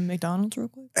DoorDash some McDonald's real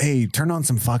quick? Hey, turn on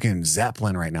some fucking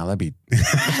Zeppelin right now. That'd be...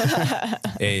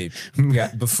 Hey,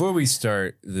 before we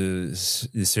start the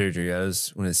surgery, I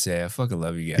just want to say I fucking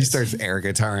love you guys. He starts air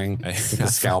guitaring with the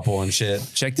scalpel and shit.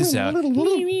 Check this out.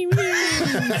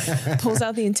 Pulls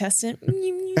out the intestine.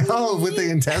 Oh, with the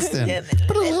intestine.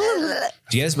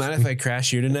 Do you guys mind if I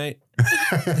crash you tonight?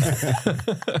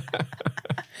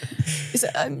 He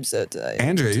said, I'm so tired.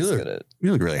 Andrea, you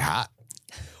look really hot.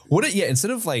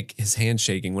 Instead of his hand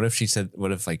shaking, what if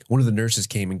one of the nurses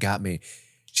came and got me?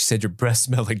 She She said your breath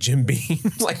smelled like Jim Beam.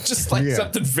 Like just like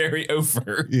something very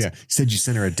overt. Yeah. She said you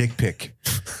sent her a dick pic.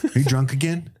 Are you drunk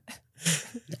again?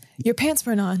 Your pants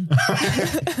weren't on.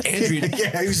 Andrew,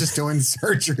 he was just doing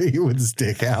surgery with his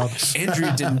dick out.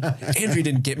 Andrew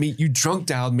didn't get me. You drunk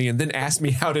dialed me and then asked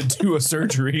me how to do a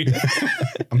surgery.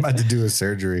 I'm about to do a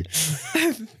surgery.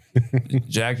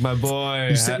 Jack, my boy.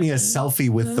 You sent me a selfie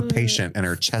with the patient and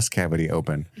her chest cavity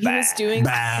open. He was doing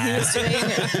the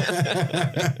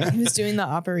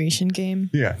operation game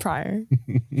prior.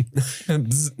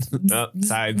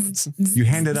 Sides. You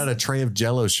handed out a tray of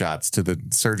Jello shots to the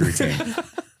surgery team.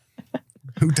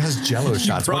 Who does Jello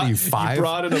shots? What are you, 5? You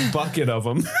brought in a bucket of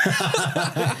them.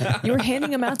 You were handing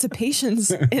them out to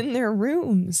patients in their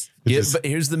rooms. Here's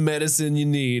the medicine you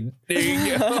need. There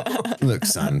you go. Look,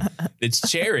 son. It's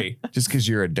cherry. Just because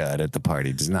you're a dud at the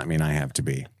party does not mean I have to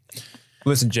be.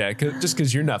 Listen, Jack, just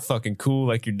because you're not fucking cool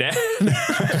like your dad.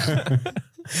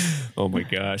 Oh, my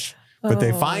gosh. But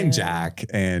they find Jack,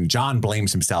 and John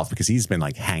blames himself because he's been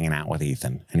like hanging out with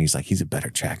Ethan. And he's like, he's a better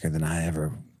tracker than I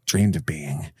ever dreamed of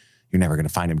being. You're never going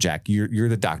to find him, Jack. You're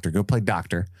the doctor. Go play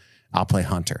doctor. I'll play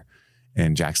hunter.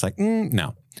 And Jack's like,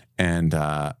 no. And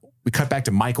we cut back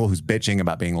to Michael, who's bitching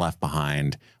about being left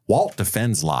behind. Walt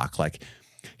defends Locke. Like,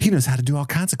 he knows how to do all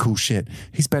kinds of cool shit.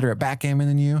 He's better at backgammon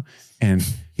than you. And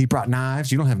he brought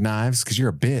knives. You don't have knives because you're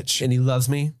a bitch. And he loves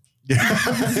me.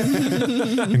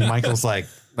 And Michael's like,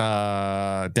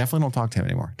 definitely don't talk to him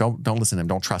anymore. Don't listen to him.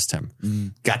 Don't trust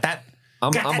him. Got that?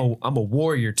 I'm a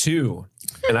warrior too.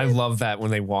 And I love that when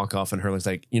they walk off and Hurley's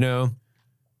like,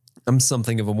 I'm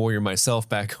something of a warrior myself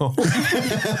back home.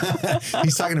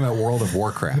 He's talking about World of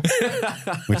Warcraft,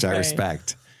 which I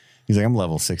respect. He's like, I'm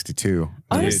level 62.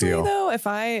 Honestly, though, if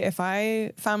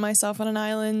I found myself on an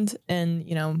island and,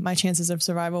 my chances of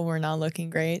survival were not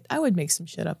looking great, I would make some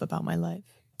shit up about my life.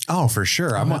 Oh, for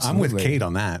sure. I'm with Kate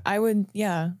on that. I would,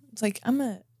 It's like, I'm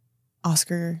a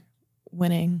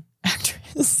Oscar-winning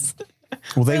actress.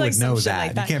 Well, they would know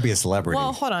that. You can't be a celebrity.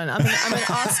 Well, hold on. I'm an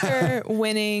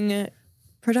Oscar-winning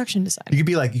production designer. You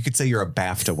could say you're a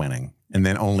BAFTA winning, and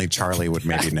then only Charlie would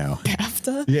maybe know.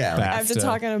 BAFTA? Yeah. I have to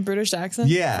talk in a British accent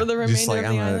for the remainder of the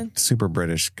island? I'm a super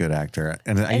British good actor,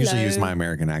 and I usually use my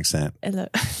American accent. Hello.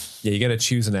 Yeah, you got to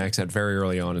choose an accent very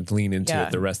early on and lean into it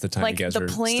the rest of the time you guys are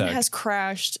the plane stuck. has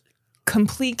crashed,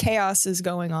 complete chaos is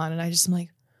going on, and I just am like,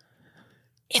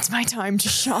 it's my time to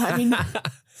shine.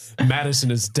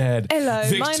 Madison is dead. Hello.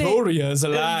 Victoria is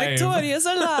alive. Victoria's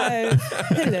alive.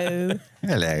 Hello.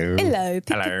 Hello.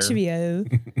 Hello. Cheerio.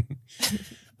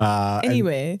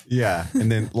 Anyway. And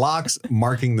then Locke's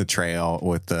marking the trail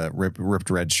with the ripped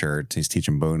red shirt. He's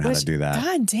teaching Boone how to do that.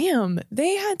 God damn.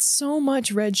 They had so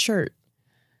much red shirt.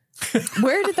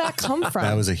 Where did that come from?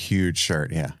 That was a huge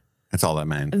shirt. Yeah. That's all that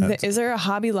meant. Is there a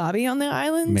Hobby Lobby on the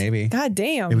island? Maybe. God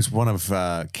damn. It was one of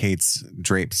Kate's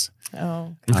drapes.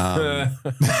 Oh.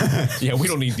 Yeah, we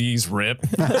don't need these, Rip.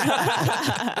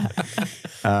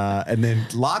 And then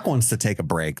Locke wants to take a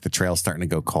break. The trail's starting to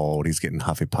go cold. He's getting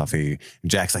huffy puffy.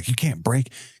 Jack's like, you can't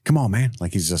break. Come on, man.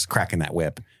 Like he's just cracking that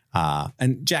whip.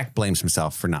 And Jack blames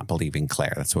himself for not believing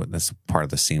Claire. That's part of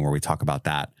the scene where we talk about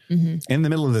that. Mm-hmm. In the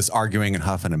middle of this arguing and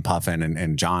huffing and puffing,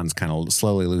 and John's kind of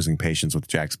slowly losing patience with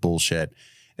Jack's bullshit,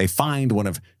 they find one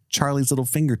of Charlie's little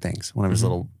finger things, one of his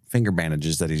little finger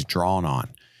bandages that he's drawn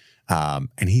on.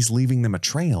 And he's leaving them a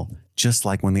trail, just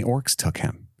like when the orcs took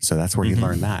him. So that's where he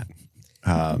learned that.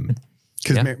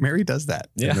 Because Mary does that.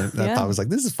 Yeah. And I thought I was like,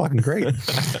 this is fucking great.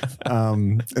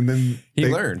 And then he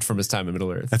learned from his time in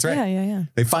Middle Earth. That's right. Yeah.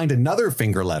 They find another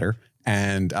finger letter,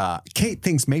 and Kate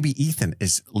thinks maybe Ethan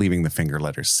is leaving the finger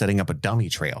letters, setting up a dummy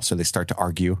trail. So they start to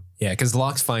argue. Yeah, because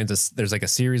Locke finds there's like a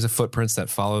series of footprints that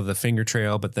follow the finger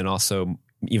trail, but then also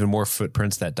even more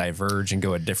footprints that diverge and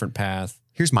go a different path.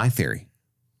 Here's my theory.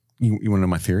 You want to know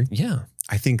my theory? Yeah.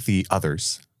 I think the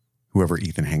others, whoever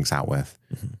Ethan hangs out with,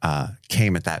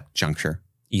 came at that juncture.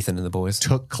 Ethan and the boys.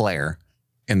 Took Claire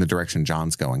in the direction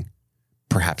John's going,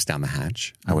 perhaps down the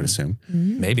hatch, I would assume.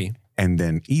 Maybe. And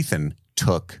then Ethan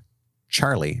took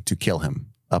Charlie to kill him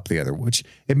up the other, which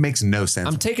it makes no sense.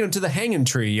 I'm taking him to the hanging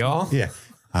tree, y'all. Yeah.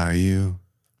 Are you?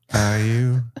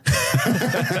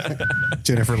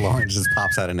 Jennifer Lawrence just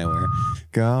pops out of nowhere.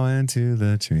 Going to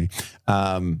the tree.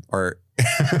 Or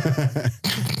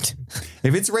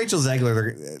if it's Rachel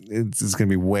Zegler, it's going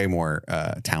to be way more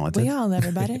talented. We all,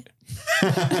 everybody.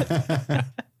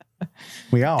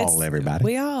 Everybody.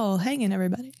 We all hanging,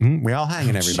 everybody. We all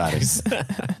hanging, everybody.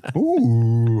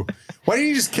 Ooh. Why didn't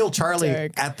you just kill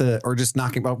Charlie or just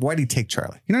knock him up? Why did he take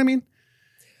Charlie? You know what I mean?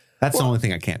 That's the only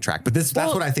thing I can't track. But that's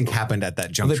what I think happened at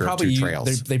that juncture of two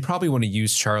trails. They probably want to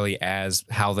use Charlie as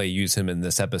how they use him in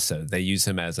this episode. They use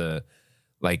him as a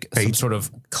like some sort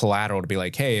of collateral to be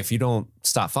like, hey, if you don't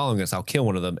stop following us, I'll kill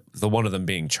one of them. The one of them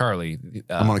being Charlie.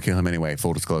 I'm going to kill him anyway.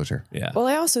 Full disclosure. Yeah. Well,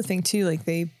 I also think too, like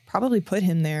they probably put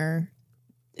him there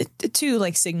to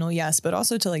like signal, yes, but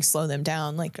also to like slow them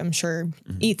down. Like I'm sure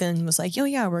Ethan was like, oh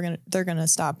yeah, they're going to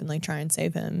stop and like try and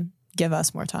save him. Give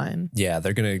us more time. Yeah.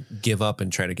 They're going to give up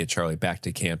and try to get Charlie back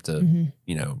to camp to,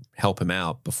 help him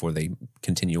out before they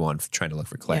continue on trying to look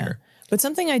for Claire. Yeah. But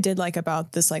something I did like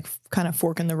about this like kind of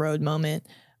fork in the road moment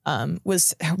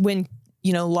was when,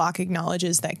 Locke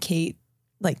acknowledges that Kate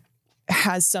like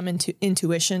has some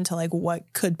intuition to like what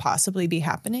could possibly be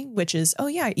happening, which is, oh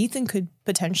yeah, Ethan could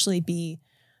potentially be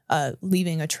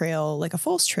leaving a trail, like a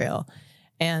false trail.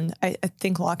 And I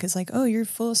think Locke is like, oh, you're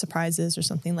full of surprises or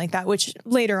something like that, which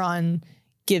later on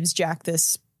gives Jack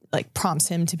this, like prompts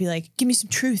him to be like, give me some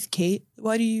truth, Kate.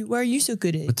 Why are you so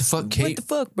good at it? What the fuck, Kate? What the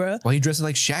fuck, bro? Why are you dressing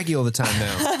like Shaggy all the time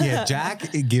now? Yeah,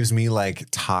 Jack, it gives me like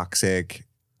toxic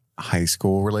high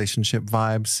school relationship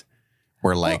vibes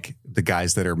where like the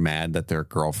guys that are mad that their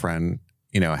girlfriend,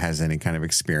 has any kind of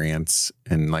experience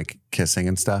in like kissing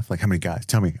and stuff. Like how many guys?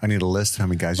 Tell me, I need a list of how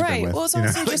many guys you've been with. Well, it's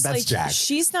also just that's like Jack.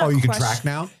 She's not. Oh, you can track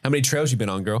now? How many trails you been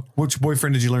on, girl? Which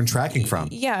boyfriend did you learn tracking from?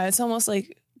 Yeah, it's almost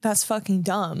like that's fucking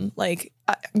dumb. Like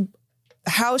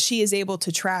how she is able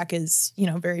to track is,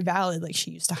 very valid. Like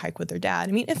she used to hike with her dad.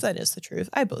 I mean, if that is the truth,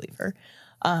 I believe her.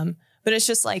 But it's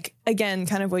just like, again,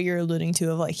 kind of what you're alluding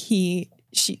to of like she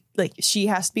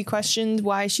has to be questioned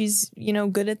why she's,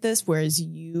 good at this, whereas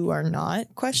you are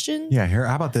not questioned. Yeah.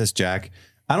 How about this, Jack?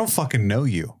 I don't fucking know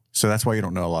you. So that's why you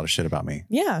don't know a lot of shit about me.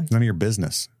 Yeah. None of your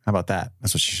business. How about that?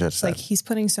 That's what she should have said. Like he's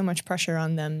putting so much pressure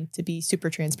on them to be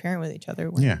super transparent with each other.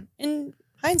 When in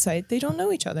hindsight, they don't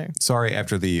know each other. Sorry,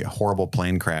 after the horrible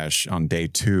plane crash on day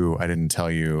 2, I didn't tell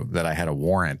you that I had a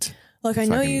warrant. Look, I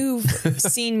know you've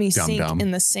seen me sink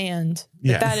in the sand,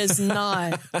 but that is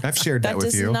not. I've shared that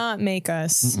with you. That does not make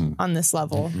us on this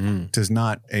level. Does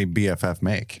not a BFF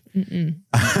make.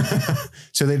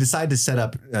 So they decide to set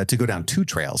up to go down 2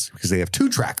 trails because they have 2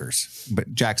 trackers.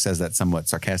 But Jack says that somewhat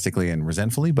sarcastically and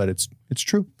resentfully, but it's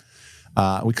true.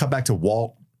 We cut back to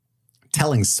Walt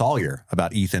telling Sawyer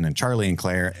about Ethan and Charlie and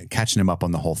Claire, catching him up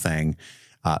on the whole thing.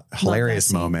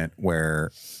 Hilarious moment where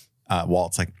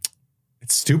Walt's like,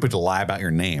 it's stupid to lie about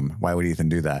your name. Why would Ethan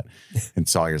do that? And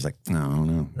Sawyer's like,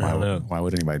 no, I don't know. Why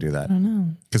would anybody do that? I don't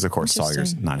know. Because, of course,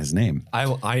 Sawyer's not his name.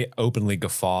 I openly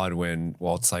guffawed when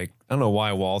Walt's like, I don't know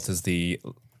why Walt is hey,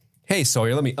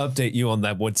 Sawyer, let me update you on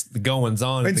that. What's the goings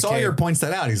on? And Sawyer points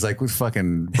that out. He's like, with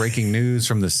fucking breaking news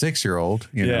from the 6-year-old.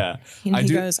 You know? He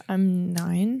goes, I'm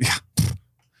 9. Yeah.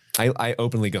 I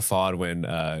openly guffawed when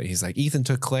he's like, Ethan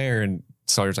took Claire, and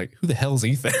Sawyer's like, who the hell's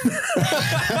Ethan?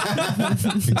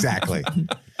 Exactly.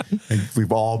 And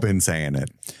we've all been saying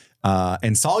it.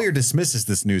 And Sawyer dismisses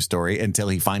this news story until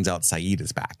he finds out Saeed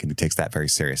is back, and he takes that very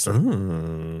seriously.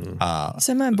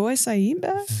 Send my boy Saeed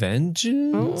back?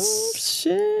 Vengeance? Oh,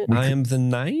 shit. I am the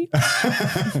knight?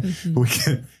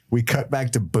 We cut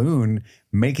back to Boone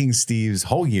making Steve's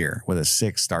whole year with a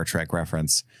 6 Star Trek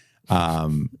reference.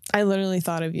 I literally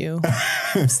thought of you,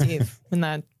 Steve, when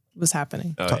that was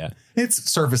happening. Oh, yeah.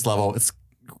 It's surface level. It's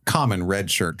common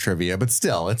red shirt trivia, but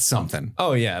still, it's something.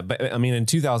 Oh, yeah. But I mean, in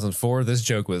 2004, this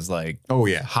joke was like,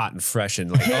 hot and fresh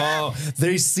and like, oh,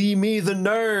 they see me, the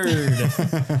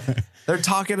nerd. They're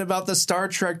talking about the Star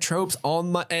Trek tropes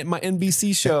on my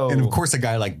NBC show. And of course, a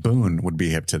guy like Boone would be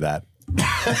hip to that.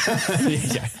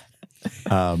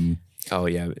 Oh,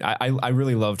 yeah. I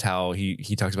really loved how he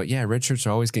talks about, red shirts are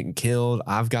always getting killed.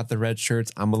 I've got the red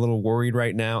shirts. I'm a little worried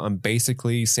right now. I'm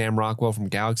basically Sam Rockwell from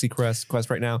Galaxy Quest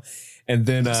right now. And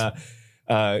then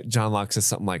John Locke says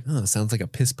something like, sounds like a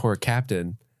piss poor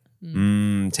captain.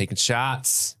 Taking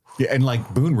shots. Yeah, and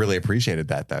like Boone really appreciated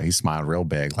that, though. He smiled real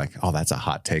big, like, oh, that's a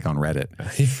hot take on Reddit.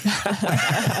 But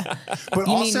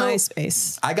you also, mean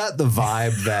MySpace. I got the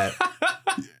vibe that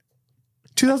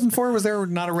 2004, was there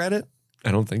not a Reddit? I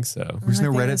don't think so. There's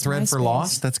no Reddit thread for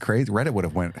Lost? That's crazy. Reddit would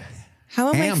have went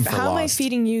How am I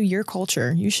feeding you your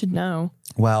culture? You should know.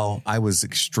 Well, I was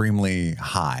extremely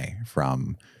high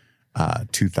from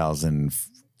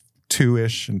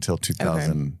 2002-ish until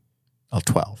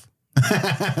 2012.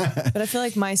 But I feel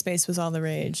like MySpace was all the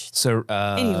rage. So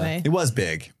anyway, it was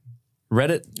big.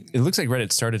 Reddit, it looks like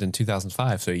Reddit started in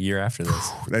 2005, so a year after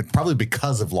this. Probably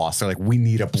because of Lost. They're like, we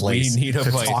need a place to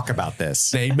talk about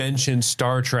this. They mentioned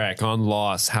Star Trek on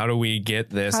Lost. How do we get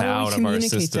this out of our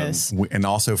system? And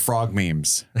also frog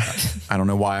memes. I don't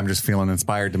know why. I'm just feeling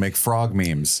inspired to make frog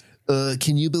memes.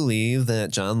 Can you believe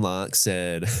that John Locke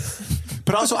said...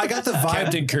 But also, I got the vibe...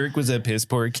 Captain Kirk was a piss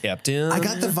poor captain. I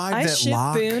got the vibe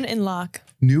that Boone and Locke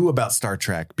knew about Star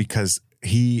Trek because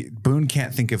Boone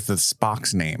can't think of the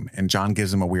Spock's name, and John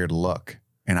gives him a weird look.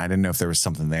 And I didn't know if there was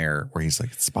something there where he's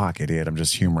like, Spock, idiot, I'm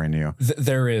just humoring you.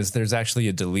 There's actually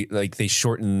a delete, like they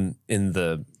shorten in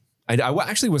the, I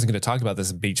actually wasn't going to talk about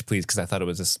this in Beach Please because I thought it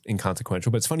was just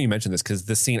inconsequential, but it's funny you mentioned this because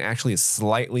this scene actually is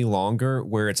slightly longer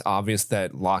where it's obvious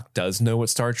that Locke does know what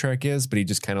Star Trek is, but he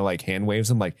just kind of like hand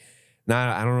waves him like,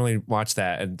 nah, I don't really watch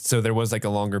that. And so there was like a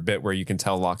longer bit where you can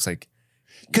tell Locke's like,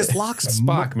 because Locke's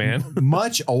Spock, man,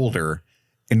 much older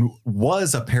and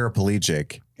was a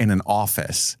paraplegic in an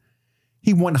office.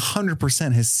 He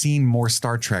 100% has seen more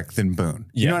Star Trek than Boone.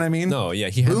 You know what I mean? No, yeah.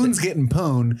 Boone's getting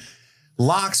Poon.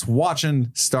 Locke's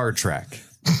watching Star Trek.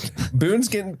 Boone's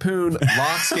getting Poon.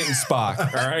 Locke's getting Spock.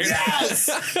 All right. Yes.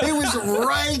 It was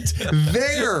right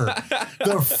there.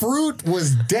 The fruit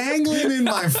was dangling in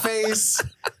my face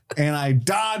and I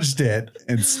dodged it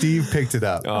and Steve picked it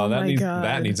up. Oh,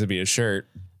 that needs to be a shirt.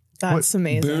 That's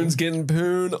amazing. Boone's getting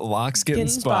Poon. Locke's getting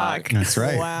Spock. That's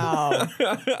right. Wow.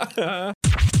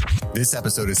 This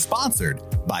episode is sponsored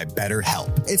by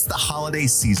BetterHelp. It's the holiday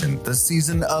season, the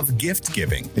season of gift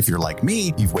giving. If you're like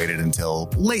me, you've waited until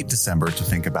late December to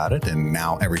think about it, and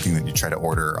now everything that you try to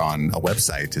order on a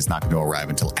website is not going to arrive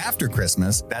until after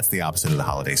Christmas. That's the opposite of the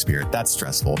holiday spirit. That's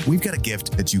stressful. We've got a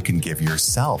gift that you can give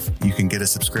yourself. You can get a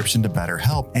subscription to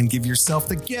BetterHelp and give yourself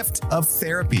the gift of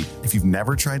therapy. If you've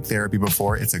never tried therapy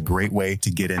before, it's a great way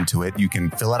to get into it. You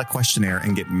can fill out a questionnaire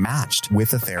and get matched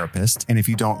with a therapist. And if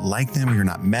you don't like them or you're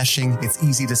not meshing, it's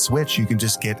easy to switch. You can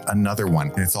just get another one.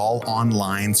 And it's all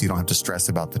online, so you don't have to stress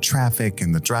about the traffic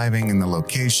and the driving and the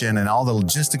location and all the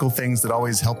logistical things that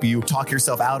always help you talk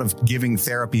yourself out of giving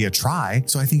therapy a try.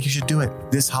 So I think you should do it.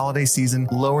 This holiday season,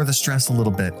 lower the stress a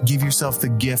little bit. Give yourself the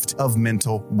gift of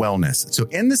mental wellness. So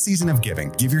in the season of giving,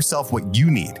 give yourself what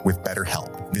you need with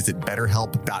BetterHelp. Visit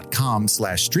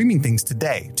BetterHelp.com/streamingthings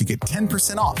today to get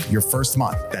 10% off your first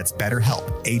month. That's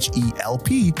BetterHelp,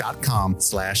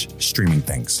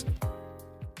 HELP.com/streamingthings.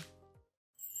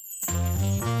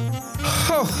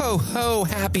 Ho, ho, ho.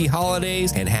 Happy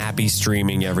holidays and happy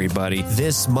streaming, everybody.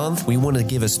 This month, we want to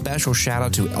give a special shout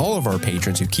out to all of our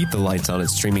patrons who keep the lights on at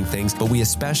Streaming Things, but we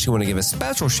especially want to give a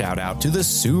special shout out to the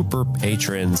super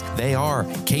patrons. They are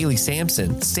Kaylee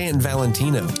Sampson, Stanton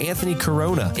Valentino, Anthony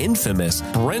Corona, Infamous,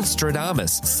 Brent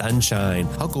Stradamus, Sunshine,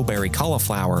 Huckleberry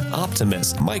Cauliflower,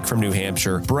 Optimus, Mike from New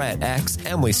Hampshire, Brett X,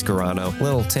 Emily Scarano,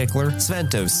 Little Tickler,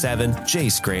 Svento7, Jay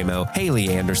Scramo, Haley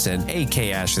Anderson,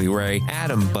 A.K. Ashley Ray,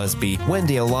 Adam Busby,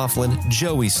 Wendy O'Laughlin,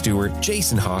 Joey Stewart,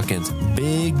 Jason Hawkins,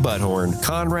 Big Butthorn,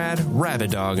 Conrad,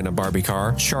 Rabbit Dog in a Barbie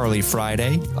Car, Charlie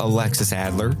Friday, Alexis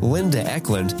Adler, Linda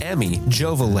Eklund, Emmy,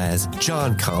 Joe Velez,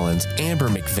 John Collins, Amber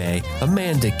McVeigh,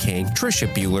 Amanda King,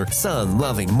 Trisha Bueller, Sun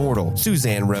Loving Mortal,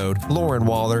 Suzanne Rode, Lauren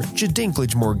Waller,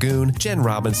 Jadinklage Morgoon, Jen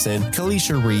Robinson,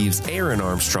 Kalisha Reeves, Aaron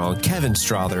Armstrong, Kevin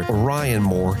Strother, Ryan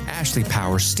Moore, Ashley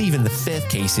Powers, Stephen V,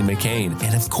 Casey McCain,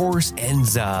 and of course,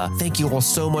 Enza. Thank you all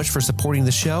so much for supporting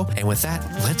the show. And with that,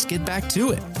 let's get back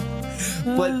to it.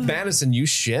 But Madison, you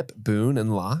ship Boone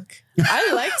and Locke?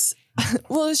 I liked.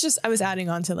 Well, it's just I was adding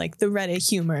on to like the Reddit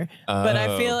humor, but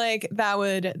I feel like that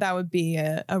would be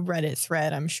a Reddit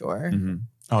thread. I'm sure. Mm-hmm.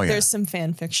 Oh yeah, there's some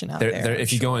fan fiction out there.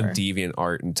 If you go on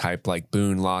DeviantArt and type like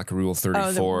Boone Locke Rule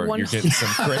 34, you're getting some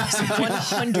crazy.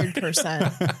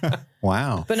 100%.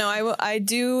 Wow. But no, I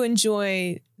do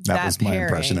enjoy that was my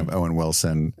impression of Owen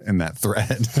Wilson in that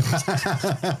thread.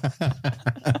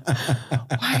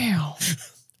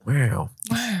 Wow.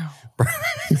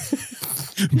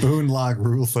 Boone Locke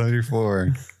Rule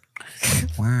 34.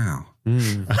 Wow.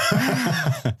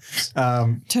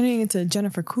 Turning into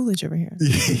Jennifer Coolidge over here.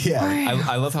 Yeah.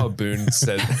 I love how Boone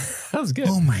said, that was good.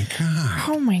 Oh my God.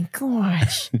 Oh my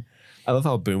gosh. I love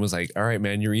how Boone was like, all right,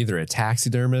 man, you're either a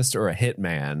taxidermist or a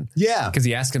hitman. Yeah. Because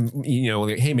he asked him,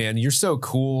 like, hey, man, you're so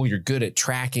cool. You're good at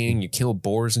tracking. You kill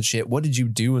boars and shit. What did you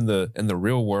do in the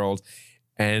real world?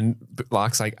 And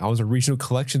Locke's like, I was a regional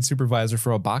collection supervisor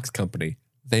for a box company.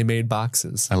 They made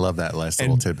boxes. I love that last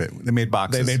little tidbit. They made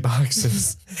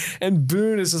boxes. And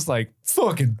Boone is just like,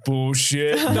 fucking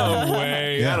bullshit. No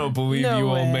way. Yeah. I don't believe you,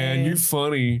 old man. You're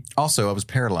funny. Also, I was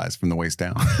paralyzed from the waist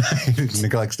down. He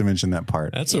neglects to mention that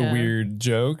part. That's a weird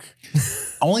joke.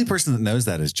 Only person that knows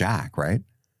that is Jack, right?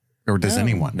 Or does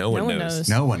anyone? No one knows.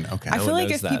 No one. Okay. I feel like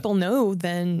if people know,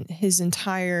 then his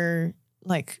entire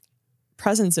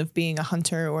presence of being a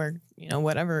hunter or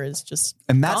whatever is just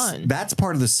gone. That's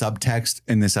part of the subtext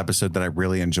in this episode that I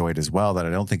really enjoyed as well, that I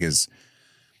don't think it's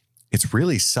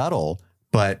really subtle,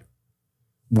 but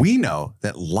we know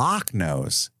that Locke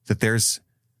knows that there's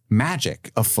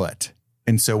magic afoot.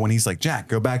 And so when he's like, Jack,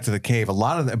 go back to the cave, a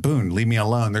lot of that, Boone, leave me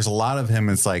alone. There's a lot of him.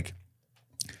 It's like,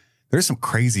 there's some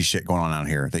crazy shit going on out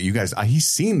here that you guys, he's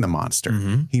seen the monster.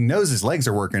 He knows his legs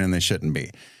are working and they shouldn't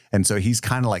be. And so he's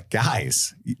kind of like,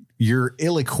 guys, you're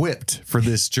ill-equipped for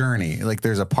this journey. Like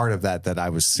there's a part of that I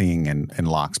was seeing in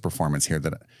Locke's performance here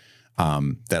that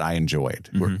I enjoyed.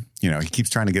 Where, you know, he keeps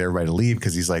trying to get everybody to leave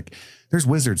because he's like, there's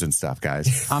wizards and stuff,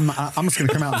 guys. I'm just going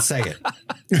to come out and say it.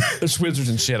 There's wizards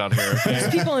and shit out here. There's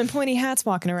people in pointy hats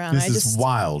walking around. This is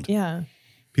wild. Yeah.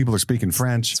 People are speaking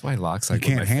French. That's why Locke's like,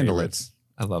 you can't handle it.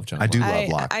 I love John. I do love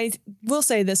Locke. I will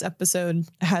say this episode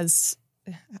has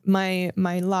my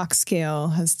Locke scale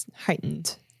has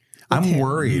heightened. I'm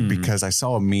worried because I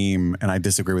saw a meme and I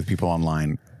disagree with people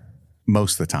online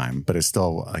most of the time, but it's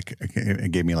still like,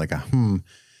 it gave me like a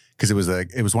because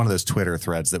it was one of those Twitter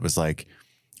threads that was like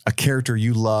a character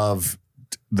you love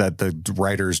that the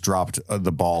writers dropped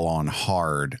the ball on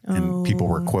hard and people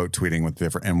were quote tweeting with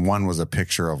different, and one was a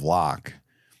picture of Locke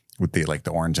with the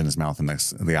orange in his mouth and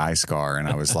the eye scar. And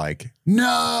I was like,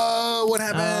 no, what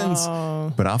happens?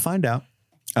 But I'll find out.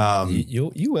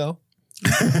 You will.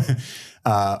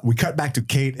 We cut back to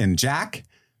Kate and Jack,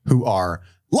 who are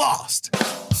lost.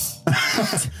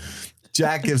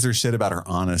 Jack gives her shit about her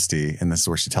honesty. And this is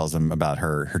where she tells him about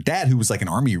her dad, who was like an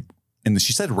army. And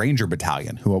she said Ranger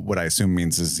Battalion, who what I assume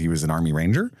means is he was an Army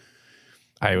Ranger.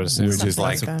 I would assume which is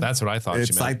like, that's what I thought.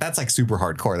 It's like, that's like super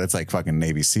hardcore. That's like fucking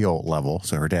Navy SEAL level.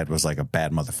 So her dad was like a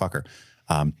bad motherfucker.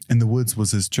 And the woods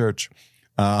was his church.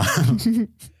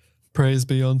 Praise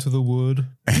be unto the wood.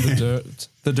 The dirt.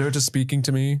 The dirt is speaking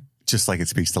to me. Just like it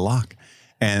speaks to Locke.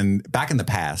 And back in the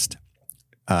past,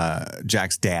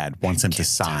 Jack's dad wants him to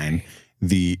sign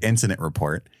the incident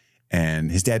report.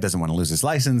 And his dad doesn't want to lose his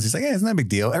license. He's like, hey, it's not a big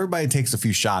deal. Everybody takes a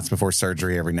few shots before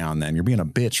surgery every now and then. You're being a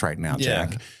bitch right now,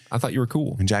 Jack. I thought you were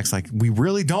cool. And Jack's like, we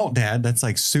really don't, Dad. That's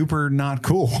like super not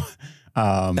cool.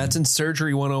 That's in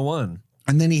Surgery 101.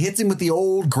 And then he hits him with the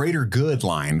old greater good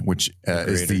line, which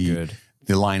is the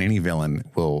line any villain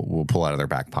will pull out of their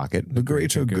back pocket. The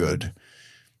greater good.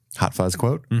 Hot Fuzz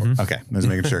quote? Okay, I was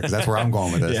making sure because that's where I'm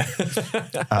going with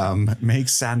this. Make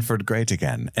Sanford great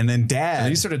again. And then Dad... And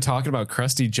he started talking about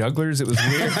crusty jugglers. It was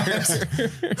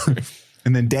weird.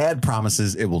 And then Dad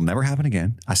promises it will never happen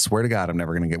again. I swear to God, I'm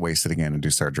never going to get wasted again and do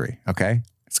surgery. Okay?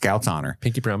 Scout's honor.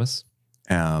 Pinky promise.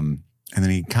 And then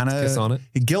he kind of... Kiss on it.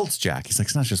 He guilts Jack. He's like,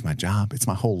 it's not just my job. It's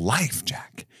my whole life,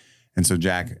 Jack. And so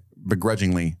Jack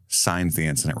begrudgingly signs the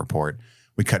incident report.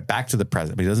 We cut back to the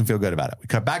present, but he doesn't feel good about it. We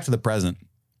cut back to the present.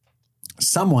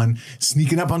 Someone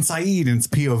sneaking up on Saeed, and it's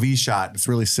POV shot. It's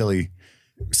really sillily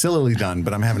done,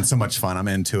 but I'm having so much fun. I'm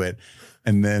into it.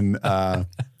 And then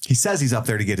he says he's up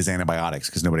there to get his antibiotics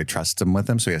because nobody trusts him with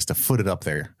them. So he has to foot it up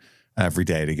there every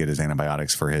day to get his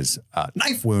antibiotics for his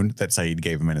knife wound that Saeed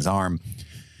gave him in his arm.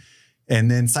 And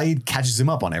then Saeed catches him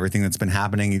up on everything that's been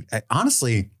happening.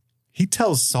 Honestly, he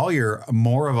tells Sawyer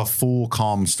more of a full,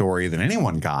 calm story than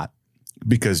anyone got.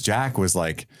 Because Jack was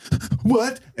like,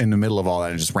 what? In the middle of all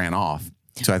that and just ran off.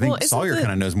 So I think Sawyer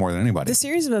kind of knows more than anybody. The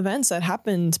series of events that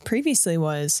happened previously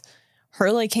was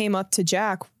Hurley came up to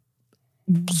Jack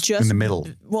just in the middle.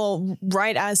 Well,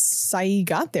 right as Saeed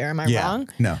got there. Am I wrong?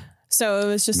 No. So it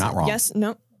was just not wrong. Yes.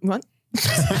 No. What?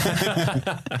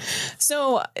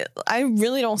 So I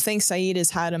really don't think Saeed has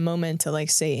had a moment to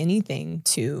like say anything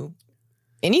to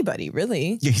anybody,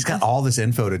 really. Yeah, he's got all this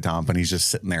info to dump and he's just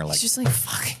sitting there like, he's just like,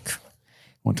 fucking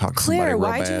want to talk to Claire,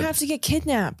 somebody why'd you have to get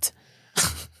kidnapped? Do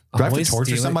I have to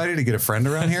torture somebody to get a friend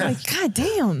around here? Like, God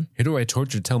damn. Who do I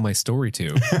torture to tell my story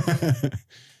to?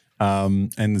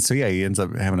 And so, yeah, he ends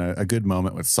up having a good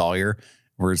moment with Sawyer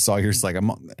where Sawyer's like,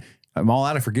 I'm all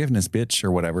out of forgiveness, bitch,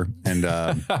 or whatever. And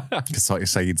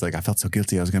because Saeed's like, I felt so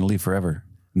guilty. I was going to leave forever.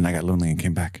 And I got lonely and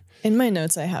came back. In my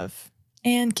notes, I have,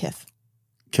 and Kith.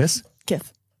 Kiss?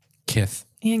 Kith. Kith.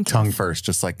 And Kith. Tongue first,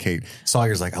 just like Kate.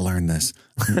 Sawyer's like, I learned this.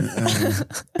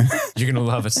 You're going to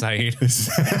love it, Saeed.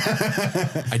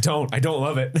 I don't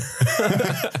love it.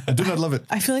 I do not love it.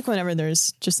 I feel like whenever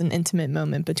there's just an intimate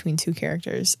moment between two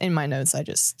characters, in my notes, I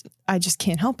just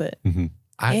can't help it. Mm-hmm.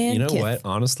 You know what?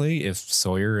 Honestly, if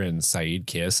Sawyer and Saeed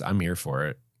kiss, I'm here for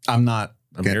it. I'm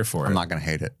here for it. I'm not going to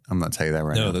hate it. I'm going to tell you that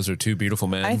right now. No, those are two beautiful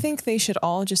men. I think they should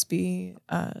all just be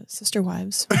sister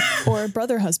wives or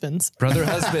brother husbands. Brother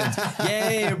husbands.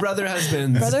 Yay, brother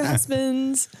husbands. Brother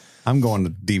husbands. I'm going to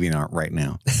DeviantArt right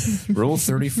now. Rule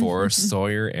 34,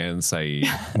 Sawyer and Saeed.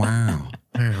 Wow.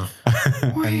 And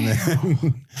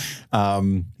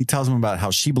then he tells him about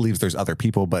how she believes there's other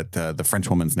people, but the French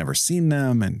woman's never seen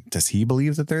them. And does he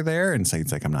believe that they're there? And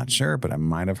Saeed's like, I'm not sure, but I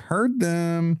might have heard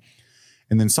them.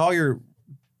 And then Sawyer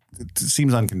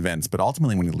seems unconvinced, but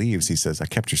ultimately when he leaves, he says, I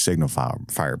kept your signal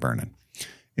fire burning.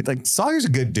 It's like, Sawyer's a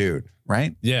good dude,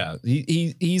 right? Yeah,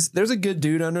 he's there's a good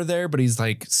dude under there, but he's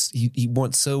like he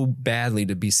wants so badly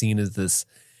to be seen as this.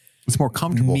 It's more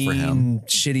comfortable for him.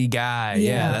 Shitty guy.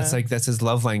 Yeah, that's his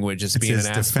love language. Is being an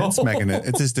asshole.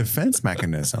 It's his defense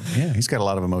mechanism. Yeah, he's got a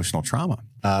lot of emotional trauma.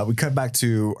 We cut back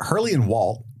to Hurley and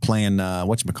Walt playing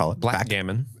whatchamacallit?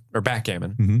 Backgammon.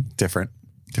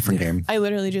 Different game. I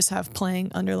literally just have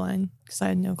playing underline because I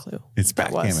had no clue. It's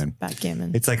backgammon.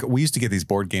 Backgammon. It's like we used to get these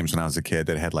board games when I was a kid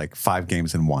that had like 5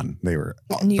 games in one. They were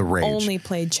the rage. Only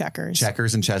played checkers.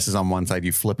 Checkers and chess is on one side.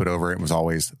 You flip it over. It was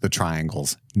always the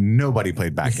triangles. Nobody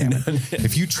played backgammon.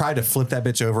 If you tried to flip that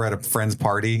bitch over at a friend's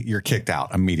party, you're kicked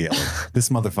out immediately. This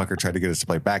motherfucker tried to get us to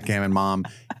play backgammon, Mom.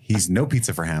 He's no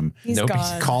pizza for him.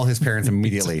 Call his parents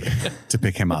immediately to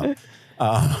pick him up.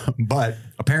 But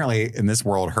apparently in this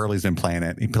world, Hurley's been playing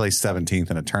it. He placed 17th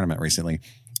in a tournament recently.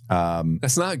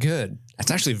 That's not good.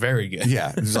 That's actually very good.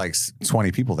 Yeah. There's like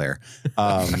 20 people there.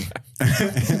 And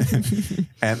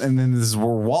then this is where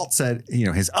Walt said,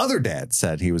 his other dad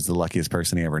said he was the luckiest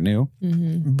person he ever knew.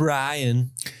 Mm-hmm. Brian.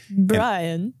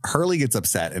 And Hurley gets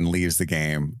upset and leaves the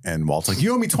game. And Walt's like,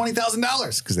 you owe me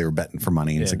 $20,000 because they were betting for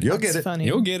money. And he's like, you'll get it. Funny.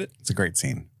 You'll get it. It's a great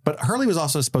scene. But Hurley was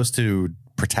also supposed to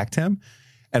protect him.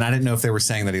 And I didn't know if they were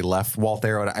saying that he left Walt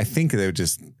there. I think they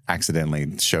just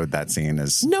accidentally showed that scene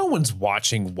as... No one's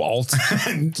watching Walt.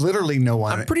 Literally no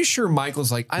one. I'm pretty sure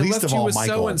Michael's like, I left you with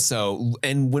so-and-so.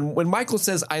 And when Michael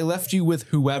says, I left you with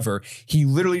whoever, he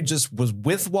literally just was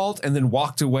with Walt and then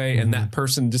walked away. And that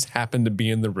person just happened to be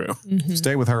in the room. Mm-hmm.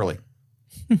 Stay with Hurley.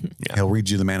 He'll read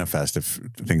you the manifest if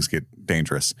things get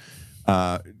dangerous.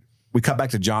 We cut back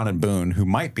to John and Boone, who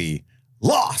might be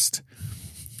lost.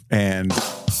 And...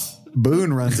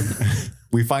 Boone runs.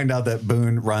 We find out that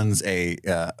Boone runs an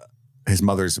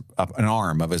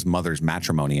arm of his mother's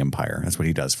matrimony empire. That's what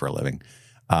he does for a living.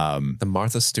 The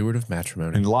Martha Stewart of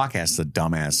matrimony. And Locke asks a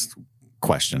dumbass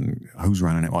question: "Who's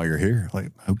running it while you're here?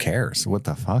 Like, who cares? What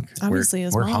the fuck? Obviously,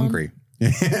 we're hungry."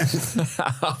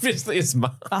 Obviously, his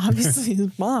mom. Obviously,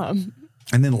 his mom.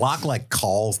 And then Locke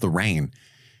calls the rain.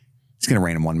 It's going to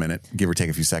rain in 1 minute, give or take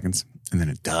a few seconds. And then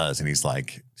it does. And he's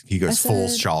like, he goes full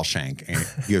Shawshank.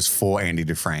 And he goes full Andy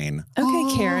Dufresne.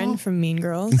 Okay, Karen from Mean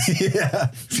Girls. Yeah.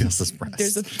 Feels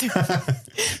depressed.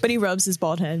 But he rubs his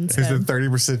bald head instead. There's a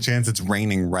 30% chance it's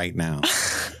raining right now.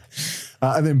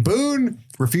 And then Boone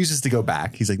refuses to go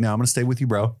back. He's like, no, I'm going to stay with you,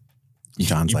 bro.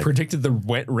 John's you predicted the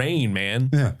wet rain,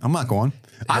 man. Yeah, I'm not going.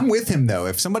 I'm with him, though.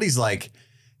 If somebody's like,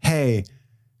 hey,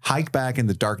 hike back in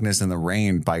the darkness and the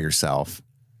rain by yourself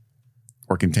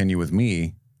or continue with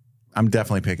me, I'm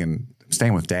definitely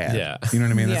staying with Dad. Yeah. You know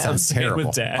what I mean? That Yeah. sounds terrible.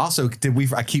 With Dad. Also,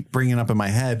 I keep bringing up in my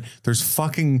head, there's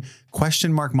fucking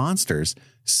question mark monsters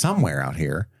somewhere out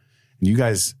here. And you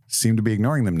guys seem to be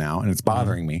ignoring them now, and it's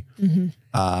bothering me. Mm-hmm.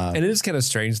 And it is kind of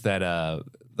strange that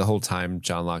the whole time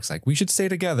John Locke's like, we should stay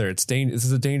together. This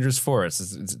is a dangerous forest.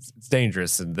 It's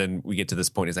dangerous. And then we get to this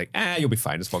point. He's like, you'll be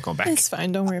fine. Just won't come back. It's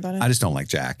fine. Don't worry about it. I just don't like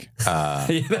Jack.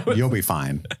 You'll be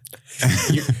fine.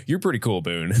 You're pretty cool,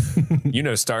 Boone. You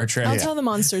know Star Trek. I'll tell the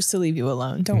monsters to leave you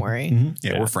alone. Don't worry. Mm-hmm.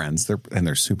 Yeah, we're friends.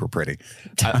 They're super pretty.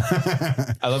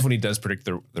 I love when he does predict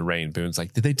the rain. Boone's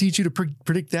like, did they teach you to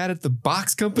predict that at the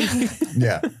box company?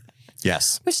 Yeah.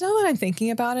 Yes. Which now that I'm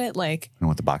thinking about it, I don't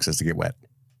want the boxes to get wet.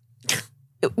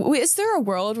 Is there a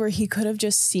world where he could have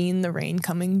just seen the rain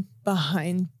coming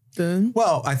behind Boone?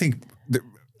 Well, I think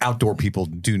outdoor people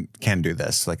can do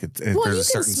this. Like there's a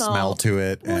certain smell to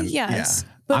it. Well, and yes.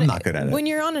 Yeah, but I'm not good at it. When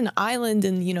you're on an island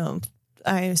and,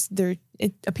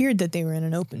 it appeared that they were in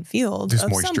an open field. There's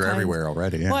moisture everywhere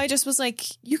already. Yeah. Well, I just was like,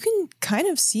 you can kind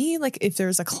of see if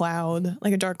there's a cloud,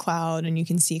 like a dark cloud, and you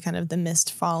can see kind of the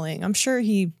mist falling. I'm sure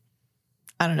I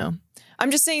don't know. I'm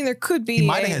just saying there could be. He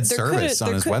might have had service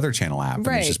on his Weather Channel app. Right.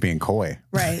 And he's just being coy.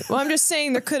 Right. Well, I'm just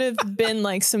saying there could have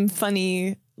been some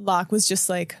funny. Locke was just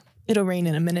like, it'll rain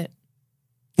in a minute.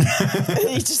 And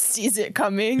he just sees it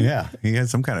coming. Yeah. He had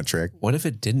some kind of trick. What if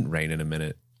it didn't rain in a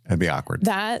minute? That'd be awkward.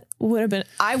 That would have been.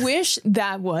 I wish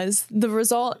that was the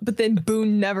result, but then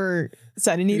Boone never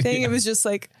said anything. Yeah. It was just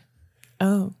like,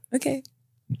 oh, okay.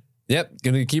 Yep.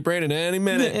 Gonna keep raining any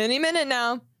minute. Any minute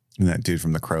now. And that dude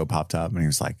from The Crow popped up and he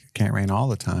was like, can't rain all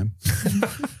the time.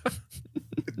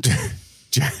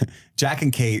 Jack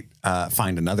and Kate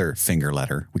find another finger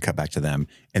letter. We cut back to them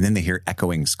and then they hear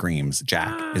echoing screams.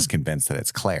 Jack is convinced that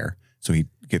it's Claire. So he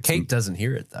gets. Kate doesn't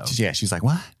hear it though. Yeah. She's like,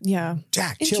 what? Yeah.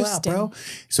 Jack, chill out, bro.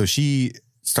 So she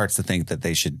starts to think that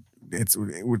they should, it's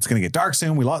going to get dark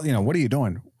soon. We lost, what are you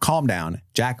doing? Calm down.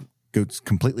 Jack goes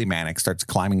completely manic, starts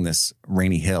climbing this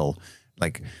rainy hill.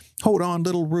 Like, hold on,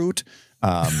 little root.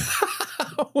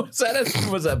 Was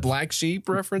that Black Sheep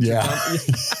reference? Yeah.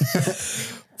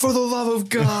 For the love of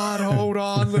God, hold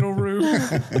on, little Roo.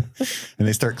 And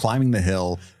they start climbing the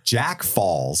hill. Jack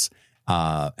falls.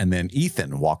 And then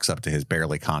Ethan walks up to his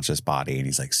barely conscious body and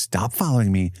he's like, stop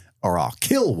following me or I'll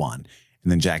kill one.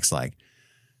 And then Jack's like,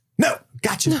 no,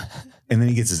 gotcha. And then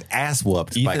he gets his ass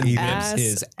whooped by Ethan.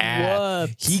 His ass.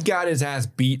 He got his ass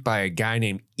beat by a guy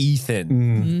named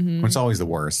Ethan. Which is always the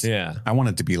worst. Yeah. I want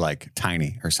it to be like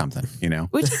Tiny or something, you know?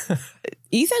 Which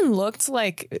Ethan looked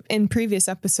like in previous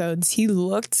episodes, he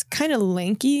looked kind of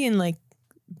lanky and like,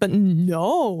 but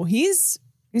no, he's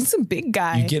a big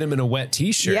guy. You get him in a wet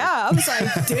t-shirt. Yeah, I was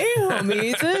like, damn,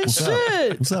 Ethan,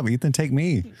 shit. What's up, Ethan? Take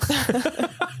me.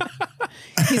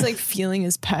 He's like feeling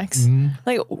his pecs.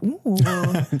 Like,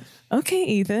 ooh, okay,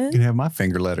 Ethan. You can have my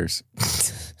finger letters.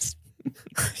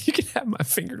 You can have my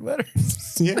finger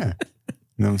letters. Yeah.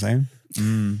 You know what I'm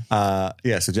saying?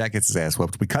 Yeah, so Jack gets his ass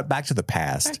whooped. We cut back to the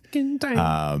past.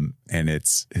 And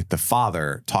it's the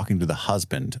father talking to the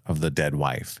husband of the dead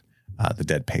wife, the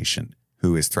dead patient,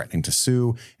 who is threatening to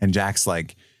sue. And Jack's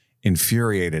like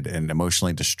infuriated and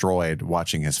emotionally destroyed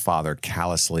watching his father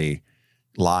callously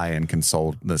lie and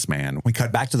console this man. We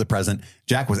cut back to the present.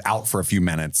 Jack was out for a few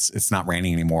minutes. It's not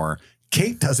raining anymore.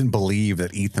 Kate doesn't believe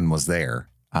that Ethan was there.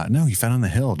 No, you fell on the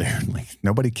hill, dude. Like,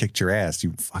 nobody kicked your ass.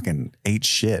 You fucking ate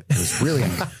shit. It was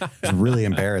really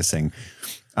embarrassing.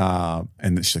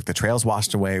 And she's like, the trail's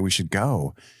washed away. We should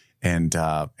go. And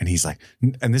he's like,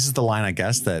 and this is the line, I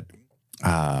guess, that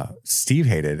Steve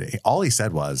hated. All he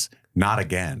said was, not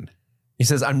again. He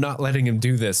says, I'm not letting him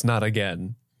do this. Not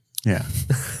again. Yeah.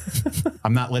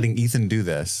 I'm not letting Ethan do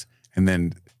this. And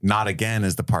then not again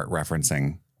is the part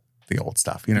referencing the old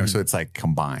stuff, you know? So it's like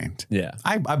combined. Yeah.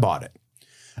 I bought it.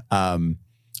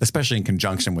 Especially in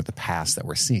conjunction with the past that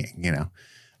we're seeing, you know?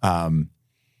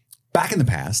 Back in the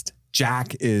past,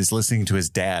 Jack is listening to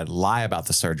his dad lie about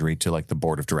the surgery to like the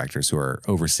board of directors who are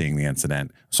overseeing the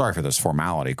incident. Sorry for this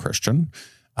formality, Christian.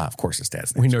 Of course, his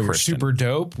dad's name We know is you're Christian. super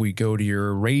dope. We go to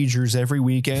your Ragers every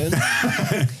weekend.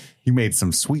 You made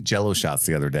some sweet Jello shots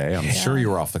the other day. I'm sure you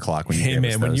were off the clock when you Hey, gave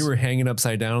man, us when those. you were hanging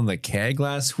upside down on the keg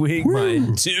last week, my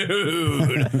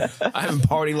dude, I haven't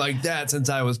partied like that since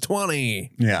I was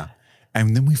 20. Yeah.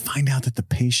 And then we find out that the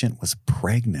patient was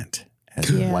pregnant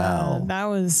as well. That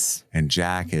was. And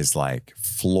Jack is like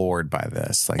floored by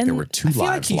this. Like there were two I feel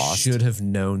lives like he lost. should have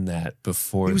known that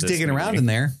before. He was digging around in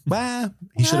there. Well,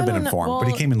 he should have been informed,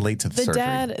 but he came in late to the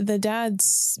surgery. The dad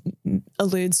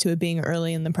alludes to it being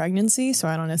early in the pregnancy, so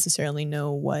I don't necessarily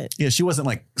know what. Yeah, she wasn't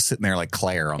like sitting there like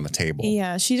Claire on the table.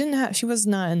 Yeah, she was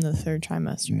not in the third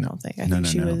trimester, I don't think. I think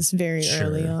she was very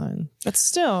early on. But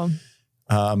still.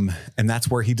 And that's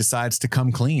where he decides to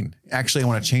come clean. Actually, I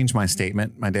want to change my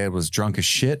statement. My dad was drunk as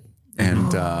shit,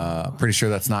 and pretty sure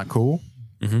that's not cool.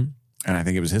 Mm-hmm. And I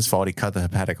think it was his fault. He cut the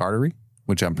hepatic artery,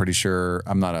 which I'm pretty sure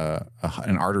I'm not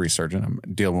an artery surgeon.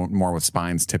 I'm dealing more with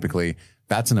spines typically.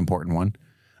 That's an important one.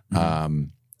 Mm-hmm.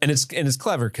 And it's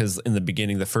clever because in the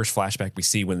beginning, the first flashback we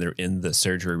see when they're in the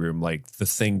surgery room, like the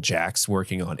thing Jack's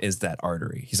working on is that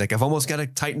artery. He's like, I've almost got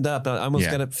it tightened up. I almost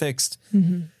got it fixed.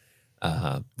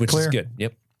 Which Clear. is good.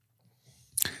 Yep.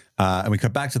 And we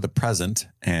cut back to the present,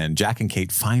 and Jack and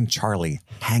Kate find Charlie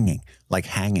hanging, like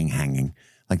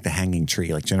the hanging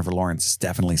tree. Like Jennifer Lawrence is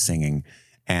definitely singing,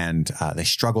 and they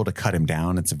struggle to cut him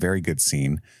down. It's a very good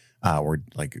scene where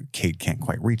like Kate can't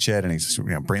quite reach it, and he's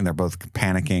they're both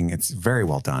panicking. It's very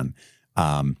well done.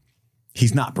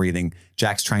 He's not breathing.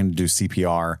 Jack's trying to do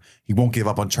CPR. He won't give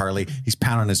up on Charlie. He's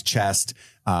pounding his chest.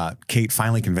 Kate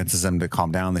finally convinces him to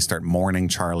calm down. They start mourning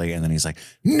Charlie, and then he's like,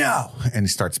 no. And he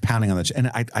starts pounding on the chest.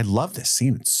 And I love this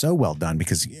scene. It's so well done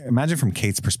because imagine from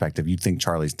Kate's perspective, you think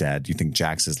Charlie's dead. You think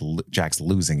Jack's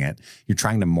losing it. You're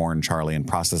trying to mourn Charlie and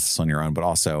process this on your own, but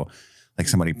also like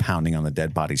somebody pounding on the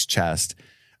dead body's chest.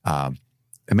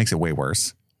 It makes it way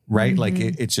worse, right? Like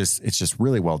it's just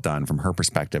really well done from her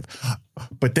perspective.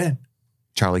 But then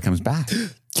Charlie comes back.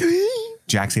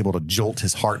 Jack's able to jolt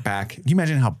his heart back. Can you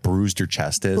imagine how bruised your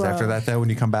chest is after that, though, when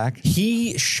you come back?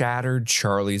 He shattered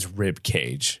Charlie's rib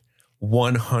cage.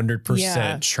 100%.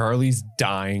 Yeah. Charlie's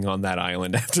dying on that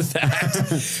island after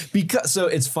that. Because so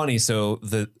it's funny. So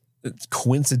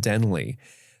coincidentally,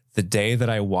 the day that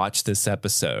I watched this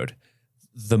episode,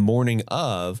 the morning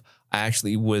of, I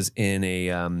actually was in a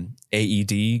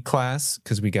AED class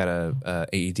because we got a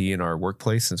AED in our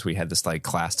workplace since we had this like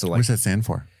class to like. What does that stand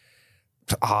for?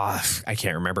 I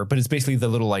can't remember, but it's basically the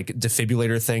little like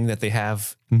defibrillator thing that they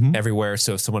have everywhere.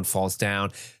 So if someone falls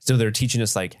down, so they're teaching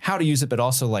us like how to use it, but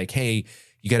also like, hey,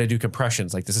 you got to do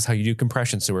compressions. Like, this is how you do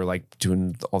compressions. So we're like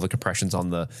doing all the compressions on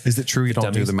the. Is it true you don't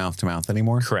do dummies. the mouth to mouth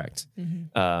anymore? Correct.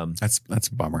 That's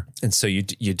a bummer. And so you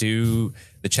do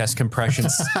the chest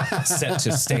compressions set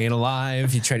to staying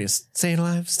alive. You try to staying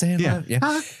alive. Yeah.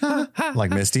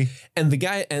 Like Misty. And the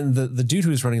guy and the dude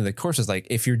who was running the course was like,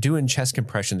 if you're doing chest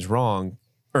compressions wrong,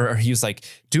 or he was like,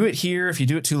 do it here. If you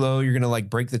do it too low, you're going to like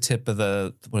break the tip of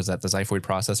the xiphoid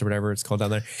process or whatever it's called down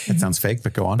there. It sounds fake,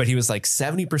 but go on. But he was like,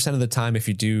 70% of the time, if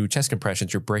you do chest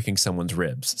compressions, you're breaking someone's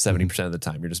ribs. 70% of the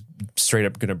time, you're just straight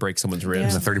up going to break someone's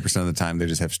ribs. And 30% of the time, they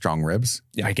just have strong ribs.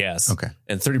 Yeah, I guess. Okay.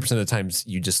 And 30% of the times,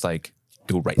 you just like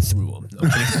go right through them.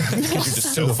 Because you're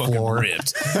just so fucking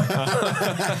ripped.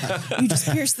 You just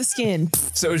pierce the skin.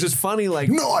 So it was just funny, like,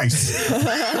 Nice.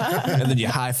 and then you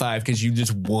high five because you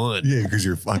just won. Yeah, because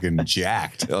you're fucking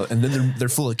jacked. And then they're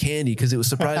full of candy because it was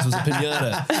surprised it was a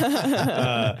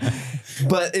pinata.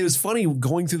 But it was funny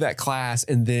going through that class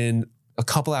and then a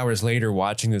couple hours later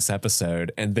watching this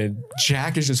episode, and then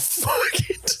Jack is just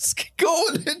fucking just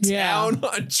going to town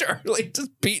on Charlie,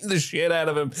 just beating the shit out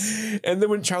of him. And then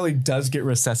when Charlie does get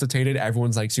resuscitated,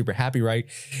 everyone's like super happy, right?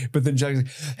 But then Jack's like,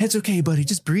 it's okay, buddy,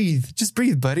 just breathe,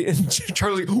 buddy. And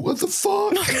Charlie's like, what the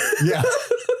fuck? Yeah.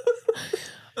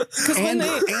 And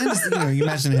you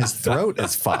imagine his throat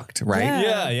is fucked, right?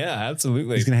 Yeah,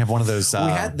 absolutely. He's gonna have one of those.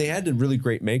 They had a really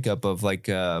great makeup of like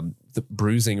the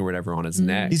bruising or whatever on his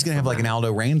neck. He's gonna have like an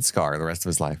Aldo Rain scar the rest of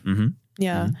his life. Mm-hmm.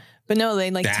 Yeah. But no, they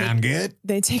like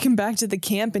they take him back to the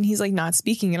camp and he's like not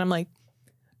speaking. And I'm like,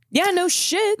 yeah, no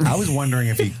shit. I was wondering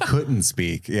if he couldn't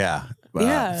speak. Yeah.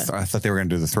 I thought they were going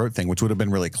to do the throat thing, which would have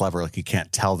been really clever. Like, he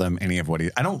can't tell them any of what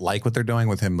I don't like what they're doing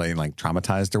with him being like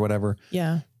traumatized or whatever.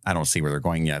 Yeah. I don't see where they're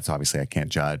going yet. So obviously I can't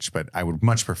judge, but I would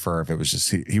much prefer if it was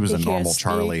just, he was a normal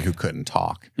Charlie who couldn't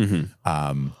talk.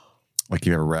 Mm-hmm. Like,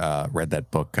 you ever read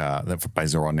that book by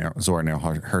Zora Neale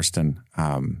Hurston,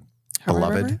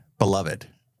 Beloved.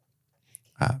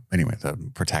 Anyway,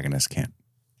 the protagonist can't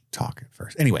talk at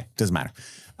first. Anyway, doesn't matter.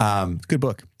 Good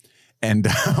book. And,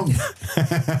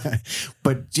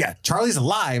 but yeah, Charlie's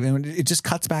alive, and it just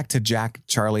cuts back to Jack,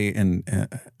 Charlie, and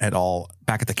et al.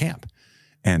 Back at the camp.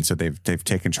 And so they've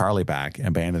taken Charlie back,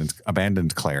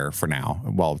 abandoned Claire for now.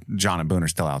 Well, John and Boone are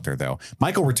still out there though.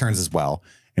 Michael returns as well,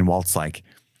 and Walt's like,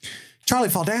 Charlie,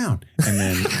 fall down. And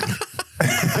then,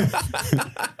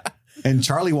 and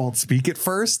Charlie won't speak at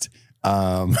first.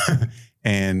 But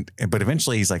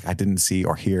eventually he's like, I didn't see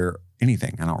or hear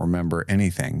anything. I don't remember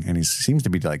anything. And he seems to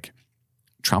be like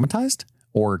traumatized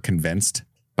or convinced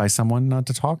by someone not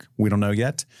to talk. We don't know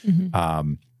yet.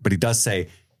 Mm-hmm. But he does say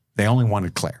they only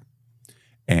wanted Claire.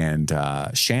 And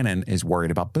Shannon is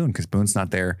worried about Boone because Boone's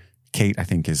not there. Kate, I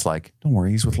think, is like, don't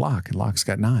worry, he's with Locke, and Locke's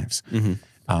got knives. Mm-hmm.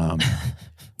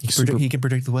 He can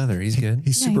predict the weather. He's good.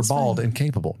 He's super bald and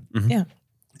capable. Mm-hmm. Yeah.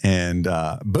 And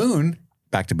Boone,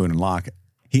 back to Boone and Locke,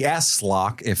 he asks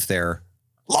Locke if they're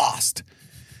lost.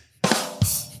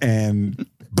 And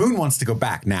Boone wants to go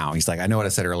back now. He's like, I know what I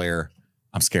said earlier.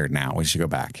 I'm scared now. We should go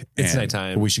back. It's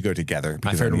nighttime. We should go together.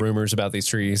 I've heard rumors about these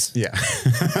trees. Yeah.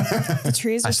 The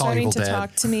trees are starting to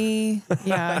talk to me.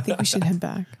 Yeah, I think we should head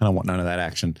back. I don't want none of that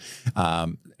action.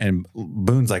 And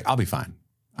Boone's like, I'll be fine.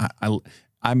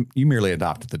 You merely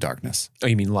adopted the darkness. Oh,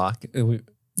 you mean Locke?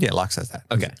 Yeah, Locke says that.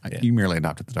 Okay. You merely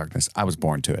adopted the darkness. I was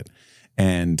born to it.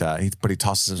 And he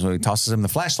tosses him the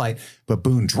flashlight, but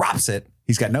Boone drops it.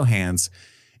 He's got no hands.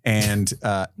 And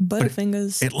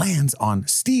Butterfingers. It lands on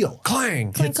steel.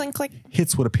 Clang. Clink, clink, clink.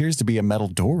 Hits what appears to be a metal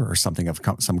door or something of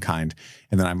some kind.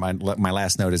 And then my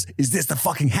last note is this the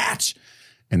fucking hatch?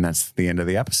 And that's the end of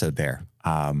the episode there.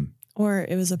 Or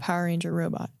it was a Power Ranger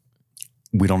robot.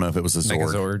 We don't know if it was a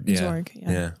Zorg. Megazord. Yeah. Zorg,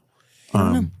 yeah. I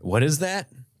don't know. What is that?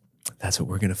 That's what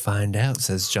we're going to find out,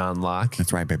 says John Locke.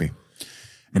 That's right, baby.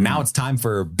 And now it's time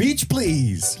for Beach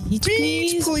Please.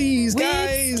 Beach Please,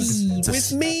 guys.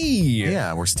 With me.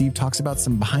 Yeah, where Steve talks about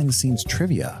some behind-the-scenes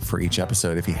trivia for each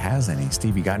episode, if he has any.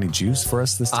 Steve, you got any juice for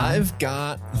us this time? I've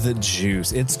got the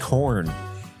juice. It's corn.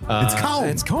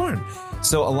 It's corn.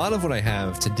 So a lot of what I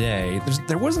have today,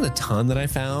 there wasn't a ton that I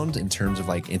found in terms of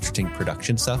like interesting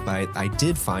production stuff, but I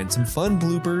did find some fun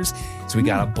bloopers. So we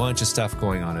got a bunch of stuff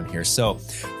going on in here. So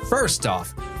first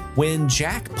off, when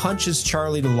Jack punches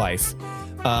Charlie to life,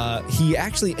 he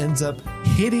actually ends up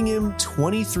hitting him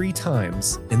 23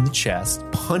 times in the chest,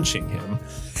 punching him.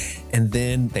 And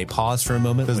then they pause for a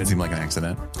moment. Doesn't seem like an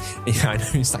accident. Yeah, I know.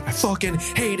 He's like, I fucking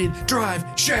hated Drive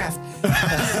Shaft.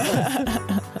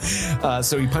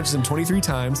 So he punches him 23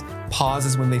 times,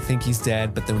 pauses when they think he's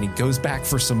dead, but then when he goes back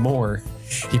for some more,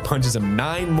 he punches him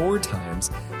 9 more times,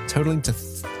 totaling to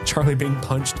Charlie being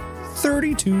punched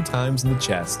 32 times in the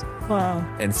chest. Wow.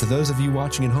 And for those of you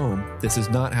watching at home, this is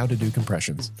not how to do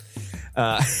compressions.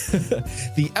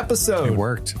 The episode... It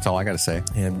worked. That's all I got to say.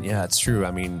 And yeah, it's true.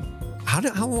 I mean,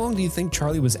 how long do you think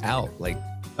Charlie was out? Like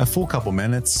a full couple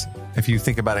minutes. If you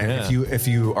think about it, if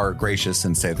you are gracious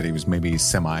and say that he was maybe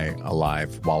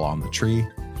semi-alive while on the tree.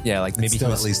 Yeah, like maybe he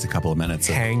was at least a couple of minutes.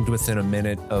 Hanged within a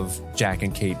minute of Jack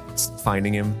and Kate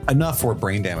finding him. Enough where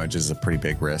brain damage is a pretty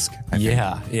big risk. I think.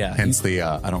 Yeah. Hence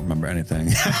I don't remember anything.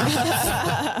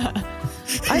 I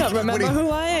don't remember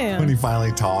who I am. When he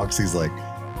finally talks, he's like,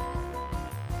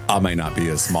 I may not be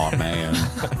a smart man,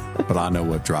 but I know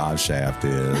what drive shaft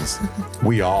is.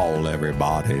 We all,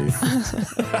 everybody.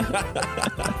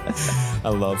 I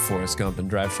love Forrest Gump and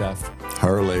Drive Shaft.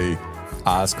 Hurley,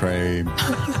 ice cream.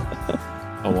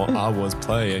 I was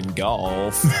playing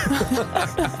golf.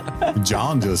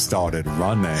 John just started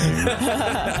running.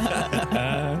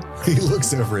 He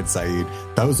looks over at Saeed.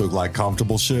 Those look like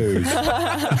comfortable shoes.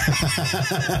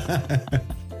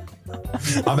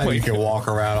 I bet you can walk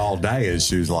around all day in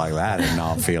shoes like that and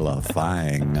not feel a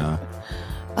thing.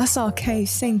 I saw Kay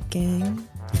sinking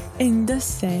in the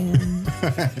sand.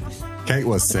 Kate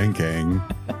was sinking.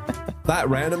 That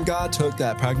random guy took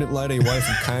that pregnant lady away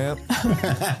from camp.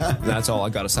 That's all I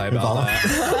got to say about that.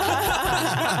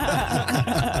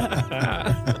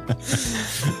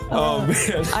 Oh,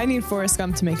 man. I need Forrest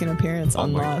Gump to make an appearance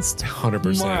on Lost.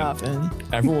 100%. More often.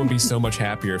 Everyone would be so much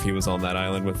happier if he was on that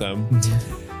island with them.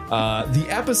 The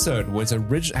episode was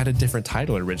had a different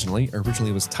title originally. Originally,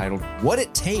 it was titled "What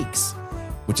It Takes,"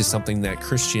 which is something that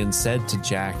Christian said to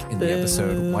Jack in the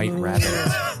episode "White Rabbit."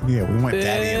 Yeah, we went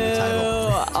daddy in the title.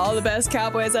 All the best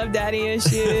cowboys have daddy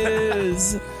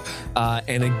issues.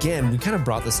 And again, we kind of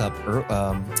brought this up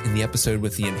in the episode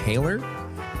with the inhaler,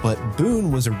 but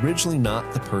Boone was originally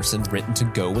not the person written to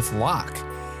go with Locke.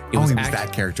 He was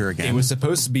that character again. It was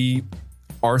supposed to be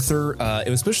Arthur. It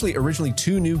was originally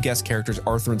two new guest characters,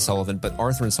 Arthur and Sullivan. But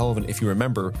Arthur and Sullivan, if you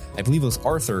remember, I believe it was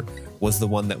Arthur, was the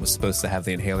one that was supposed to have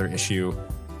the inhaler issue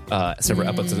several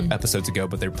episodes ago,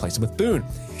 but they replaced him with Boone.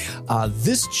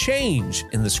 This change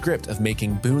in the script of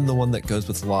making Boone the one that goes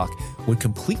with Locke would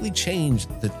completely change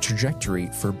the trajectory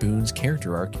for Boone's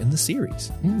character arc in the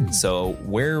series. So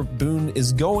where Boone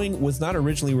is going was not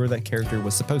originally where that character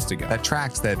was supposed to go. That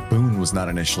tracks that Boone was not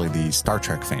initially the Star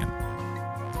Trek fan.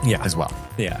 Yeah, as well.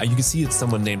 Yeah, you can see it's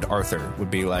someone named Arthur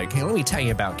would be like, hey, let me tell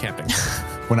you about Captain.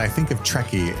 When I think of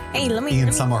Trekkie, Ian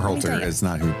Somerhalder is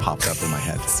not who popped up in my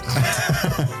head.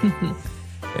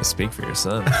 Hey, speak for your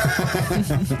son.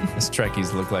 These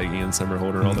Trekkies look like Ian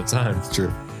Somerhalder all the time. It's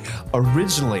true.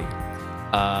 Originally,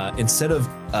 instead of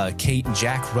Kate and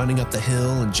Jack running up the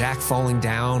hill and Jack falling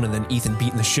down and then Ethan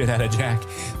beating the shit out of Jack,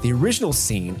 the original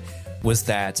scene was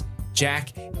that Jack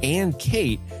and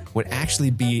Kate would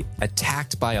actually be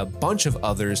attacked by a bunch of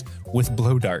others with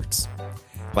blow darts.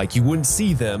 Like, you wouldn't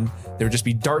see them. There would just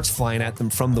be darts flying at them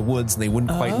from the woods, and they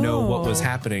wouldn't quite know what was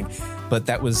happening. But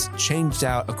that was changed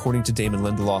out, according to Damon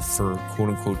Lindelof, for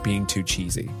quote-unquote being too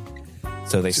cheesy.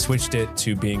 So they switched it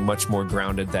to being much more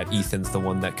grounded, that Ethan's the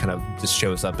one that kind of just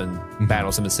shows up and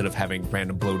battles him instead of having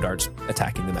random blow darts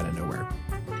attacking them out of nowhere.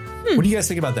 What do you guys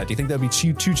think about that? Do you think that would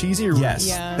be too cheesy? Or yes,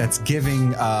 that's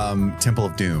giving Temple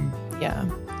of Doom. Yeah.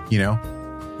 You know?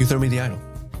 You throw me the idol.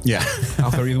 Yeah.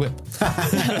 I'll throw you the whip.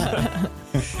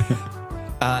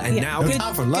 And now... Good,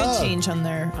 time for love. Good change on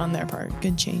their part.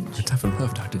 Good change. No time for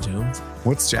love, Dr. Jones.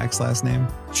 What's Jack's last name?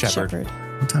 Shepherd.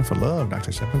 No time for love,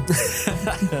 Dr. Shepherd.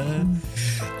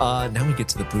 Now we get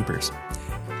to the bloopers.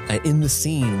 In the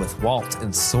scene with Walt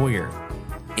and Sawyer,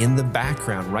 in the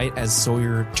background, right as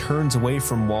Sawyer turns away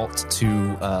from Walt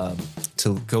to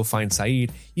go find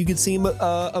Saeed, you can see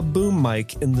a boom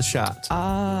mic in the shot.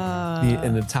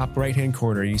 In the top right-hand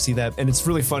corner, you see that. And it's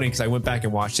really funny because I went back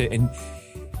and watched it, and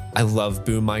I love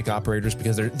boom mic operators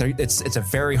because it's a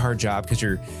very hard job because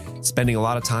you're spending a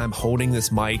lot of time holding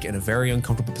this mic in a very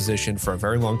uncomfortable position for a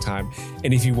very long time.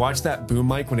 And if you watch that boom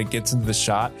mic when it gets into the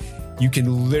shot, you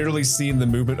can literally see in the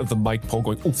movement of the mic pole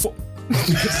going, oh, fuck.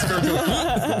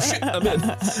 Oh, shit, I'm in.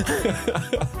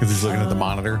 Because he's looking at the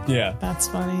monitor. Yeah. That's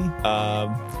funny.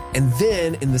 And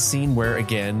then in the scene where,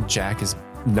 again, Jack is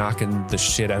knocking the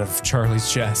shit out of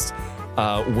Charlie's chest,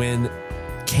 when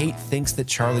Kate thinks that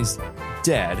Charlie's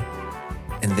dead,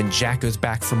 and then Jack goes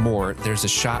back for more, there's a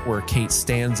shot where Kate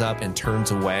stands up and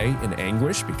turns away in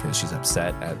anguish because she's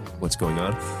upset at what's going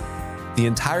on. The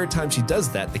entire time she does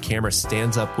that, the camera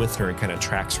stands up with her and kind of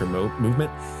tracks her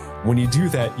movement. When you do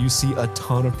that, you see a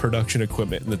ton of production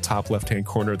equipment in the top left-hand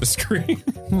corner of the screen.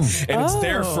 And it's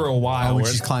there for a while. When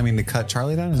she's climbing to cut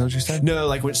Charlie down? Is that what you said? No,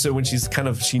 like when she's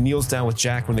she kneels down with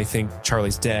Jack when they think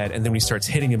Charlie's dead, and then when he starts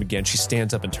hitting him again, she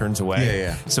stands up and turns away.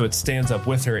 Yeah. So it stands up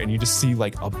with her, and you just see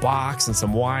like a box and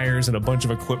some wires and a bunch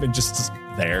of equipment just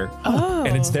there. Oh.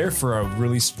 And it's there for a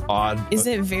really odd. Is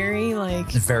it very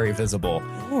like very visible?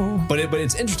 Oh. But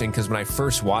it's interesting because when I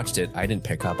first watched it, I didn't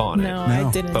pick up on it. No, I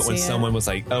didn't. But when someone was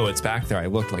like, "Oh, it's back there," I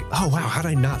looked like, "Oh wow, how did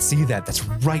I not see that? That's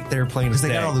right there playing." Because they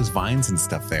got all those vines and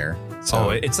stuff there. So.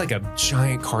 It's like a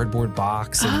giant cardboard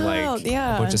box and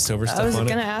a bunch of silver stuff on it. I was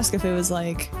gonna ask if it was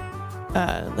like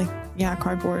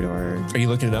cardboard or. Are you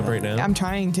looking it up right now? I'm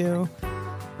trying to.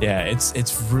 Yeah,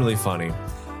 it's really funny.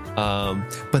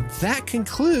 But that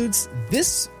concludes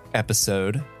this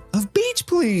episode of Beach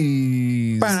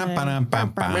Please.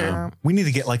 We need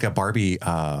to get like a Barbie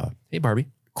Hey Barbie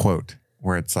quote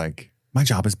where it's like, my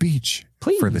job is beach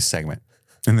Please. For this segment.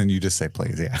 And then you just say,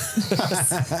 please, yeah.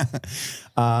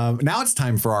 Now it's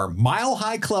time for our Mile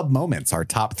High Club moments, our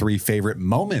top 3 favorite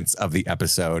moments of the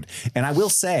episode. And I will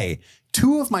say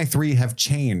 2 of my 3 have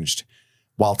changed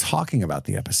while talking about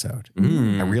the episode.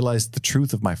 I realized the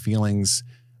truth of my feelings.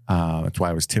 That's why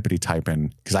I was tippity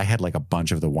typing, because I had like a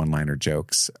bunch of the one-liner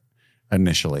jokes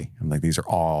initially. I'm like, these are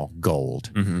all gold.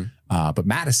 But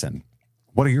Madison,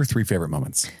 what are your 3 favorite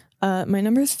moments? My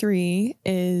number 3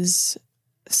 is,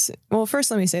 well,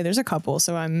 first let me say there's a couple,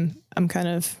 so I'm kind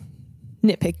of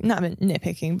not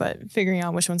nitpicking, but figuring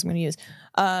out which ones I'm going to use.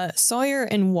 Sawyer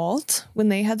and Walt, when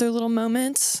they had their little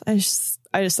moments, I just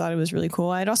thought it was really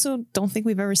cool. I also don't think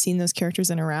we've ever seen those characters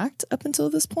interact up until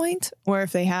this point, or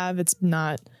if they have, it's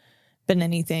not been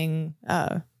anything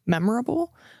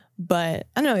memorable. But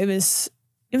I don't know, it was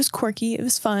quirky, it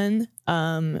was fun,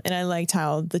 and I liked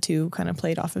how the two kind of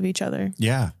played off of each other.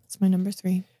 Yeah, it's my number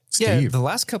 3. Steve. Yeah, the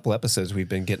last couple episodes we've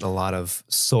been getting a lot of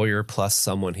Sawyer plus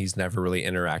someone he's never really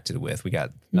interacted with. We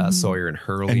got Sawyer and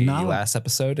Hurley last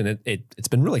episode, and it's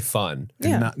been really fun.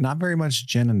 And not very much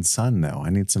Jen and Son though. I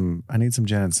need some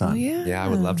Jen and Son. Oh, yeah, I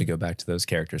would love to go back to those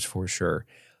characters for sure.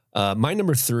 My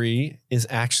number 3 is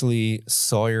actually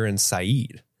Sawyer and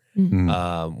Saeed,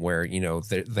 where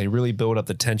they really build up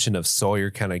the tension of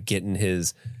Sawyer kind of getting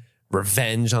his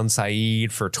revenge on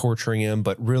Saeed for torturing him,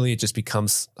 but really it just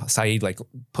becomes Saeed like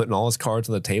putting all his cards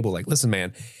on the table. Like, listen,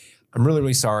 man, I'm really,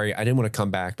 really sorry. I didn't want to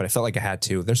come back, but I felt like I had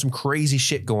to. There's some crazy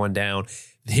shit going down.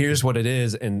 Here's what it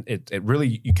is. And it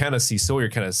really, you kind of see Sawyer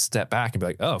kind of step back and be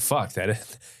like, oh, fuck,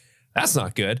 that's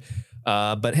not good.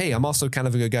 But hey, I'm also kind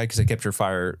of a good guy because I kept your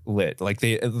fire lit. Like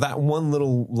that one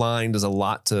little line does a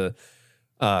lot to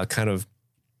kind of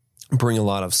bring a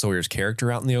lot of Sawyer's character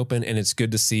out in the open. And it's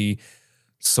good to see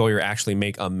Sawyer actually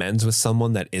make amends with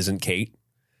someone that isn't Kate.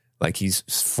 Like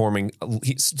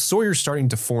Sawyer's starting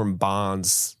to form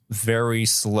bonds very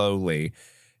slowly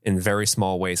in very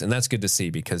small ways. And that's good to see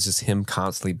because just him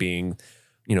constantly being,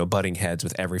 butting heads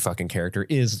with every fucking character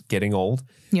is getting old.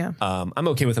 Yeah. I'm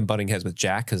okay with him butting heads with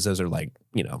Jack because those are like,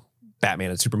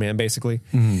 Batman and Superman basically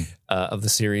of the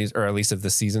series, or at least of the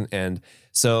season. And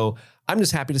so I'm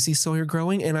just happy to see Sawyer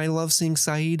growing, and I love seeing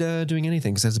Saeed doing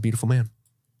anything because that's a beautiful man.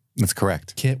 That's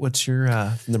correct. Kit, what's your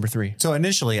number 3? So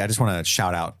initially, I just want to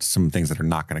shout out some things that are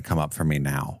not going to come up for me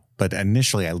now. But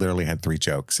initially, I literally had 3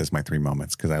 jokes as my 3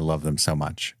 moments because I love them so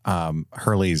much.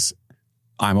 Hurley's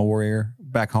I'm a warrior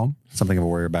back home, something of a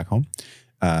warrior back home.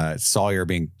 Sawyer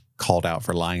being called out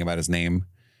for lying about his name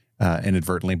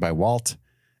inadvertently by Walt.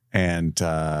 And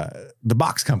the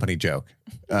box company joke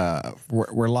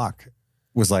where Locke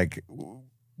was like,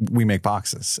 we make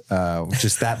boxes.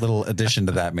 Just that little addition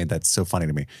to that made that so funny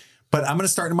to me. But I'm going to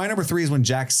start. My number 3 is when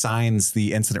Jack signs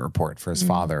the incident report for his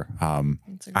father.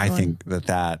 I think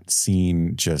that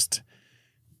scene just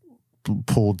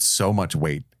pulled so much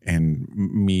weight in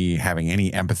me having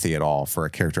any empathy at all for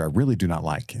a character I really do not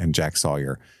like in Jack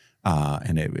Sawyer.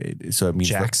 And so it means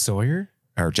Jack Sawyer?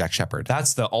 Or Jack Shepard.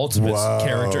 That's the ultimate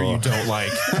character you don't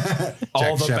like.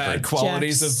 All the bad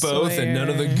qualities of both and none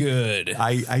of the good.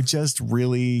 I just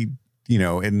really,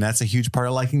 and that's a huge part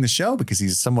of liking the show because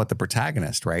he's somewhat the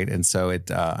protagonist, right? And so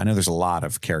I know there's a lot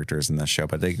of characters in this show,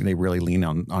 but they really lean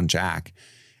on Jack.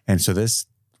 And so this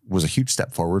was a huge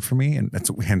step forward for me. And that's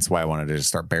hence why I wanted to just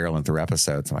start barreling through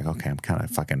episodes. I'm like, okay, I'm kind of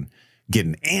fucking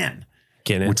getting in.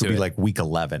 Which would be like week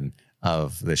 11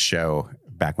 of the show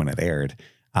back when it aired.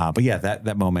 But yeah,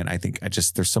 that moment, I think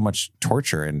there's so much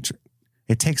torture, and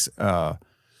it takes a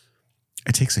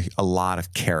lot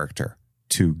of character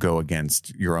to go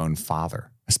against your own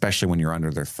father, especially when you're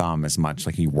under their thumb as much,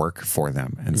 like you work for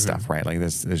them and stuff, right? Like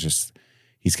there's just,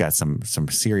 he's got some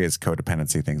serious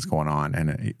codependency things going on,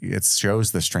 and it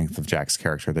shows the strength of Jack's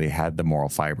character that he had the moral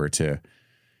fiber to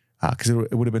Because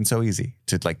it would have been so easy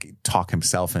to like talk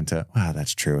himself into, wow,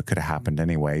 that's true. It could have happened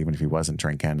anyway, even if he wasn't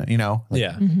drinking, you know? Like,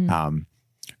 yeah.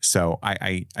 So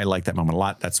I like that moment a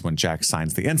lot. That's when Jack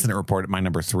signs the incident report at my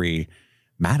number 3.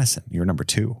 Madison, you're number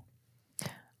 2.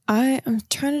 I'm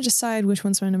trying to decide which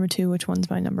one's my number 2, which one's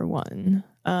my number 1.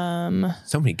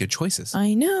 So many good choices.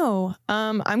 I know.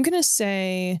 I'm going to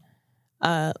say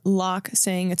Locke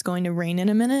saying it's going to rain in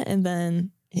a minute, and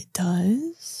then it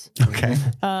does. Okay.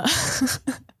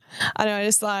 I don't know. I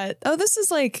just thought, oh, this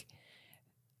is like...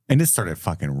 And it started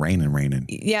fucking raining.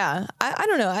 Yeah. I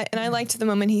don't know. I liked the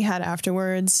moment he had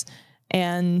afterwards.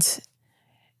 And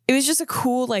it was just a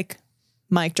cool, like,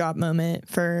 mic drop moment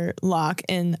for Locke.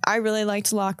 And I really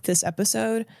liked Locke this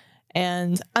episode.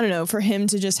 And I don't know, for him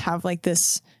to just have, like,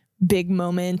 this big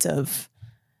moment of,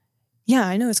 yeah,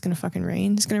 I know it's going to fucking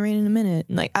rain. It's going to rain in a minute.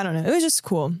 And, like, I don't know. It was just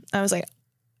cool. I was like,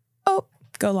 oh,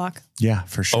 go Locke. Yeah,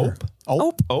 for sure.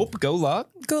 Go Locke.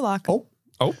 Go Locke.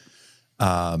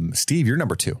 Steve, you're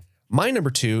number 2. My number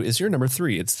 2 is your number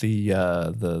 3. It's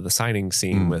the signing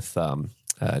scene with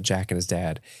Jack and his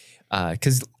dad.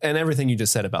 And everything you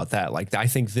just said about that, like, I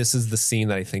think this is the scene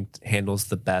that I think handles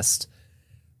the best.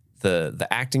 The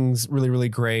acting's really, really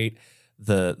great.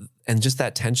 And just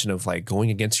that tension of like going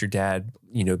against your dad,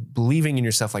 you know, believing in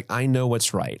yourself. Like, I know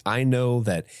what's right. I know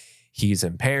that he's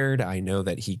impaired. I know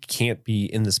that he can't be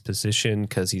in this position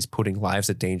because he's putting lives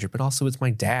at danger, but also it's my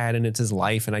dad and it's his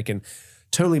life. And I can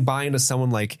totally buy into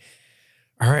someone like,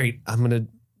 all right, I'm going to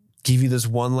give you this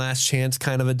one last chance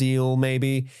kind of a deal,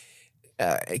 maybe.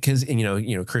 Because, you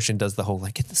know, Christian does the whole,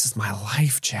 like, this is my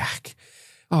life, Jack.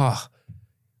 Oh,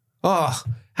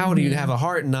 how do you have a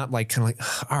heart and not like, kind of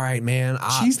like, all right, man.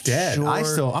 She's dead. Sure.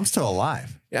 I'm still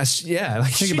alive. Yeah.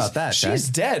 Like, think about that, Jack. She's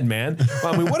dead, man.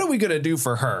 Well, I mean, what are we going to do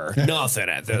for her? Nothing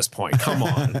at this point. Come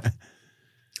on.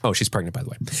 Oh, she's pregnant, by the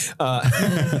way.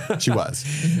 She was.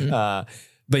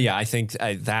 But yeah, I think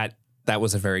that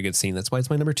was a very good scene. That's why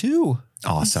it's my number 2.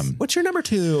 Awesome. What's your number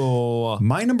 2?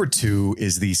 My number 2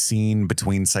 is the scene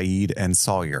between Saeed and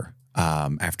Sawyer.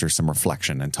 After some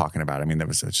reflection and talking about it. I mean, that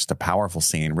was just a powerful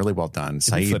scene. Really well done.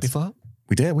 Saeed. Flippy flop?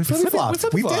 We did. We flippy flopped.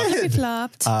 We did.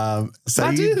 Flopped.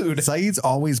 Saeed's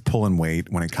always pulling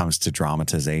weight when it comes to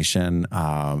dramatization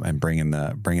and bringing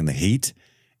the heat.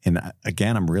 And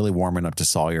again, I'm really warming up to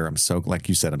Sawyer. I'm so, like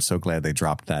you said, I'm so glad they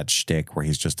dropped that shtick where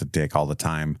he's just a dick all the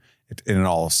time. It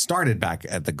all started back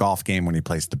at the golf game when he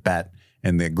placed the bet,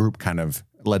 and the group kind of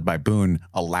led by Boone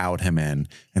allowed him in.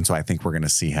 And so I think we're going to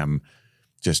see him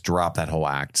just drop that whole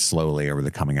act slowly over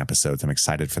the coming episodes. I'm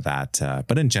excited for that.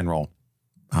 But in general,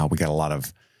 we got a lot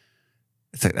of,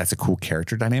 that's a cool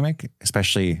character dynamic,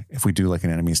 especially if we do like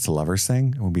an enemies to lovers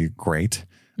thing. It would be great.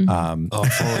 When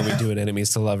we do an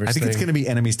enemies to lovers I think thing. it's going to be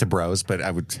enemies to bros, but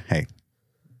I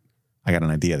got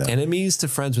an idea though. Enemies to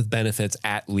friends with benefits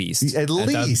at least. At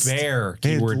least. Bare,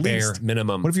 keyword bare,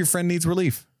 minimum. What if your friend needs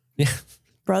relief? Yeah.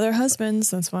 Brother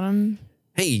husbands, that's what I'm...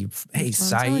 Hey,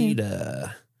 Saeed,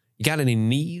 you got any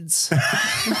needs?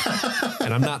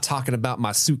 And I'm not talking about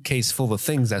my suitcase full of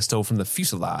things I stole from the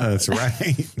fuselage. That's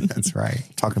right. That's right.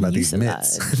 Talking about these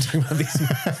mitts.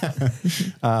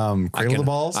 Cradle the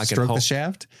balls, stroke the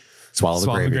shaft, swallow the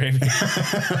gravy.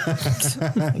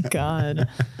 Oh my God.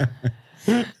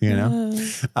 You know?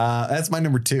 That's my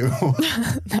number 2.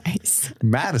 Nice.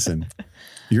 Madison,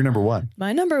 you're number 1.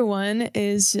 My number 1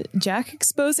 is Jack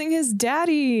exposing his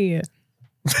daddy.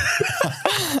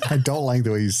 I don't like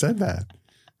the way you said that.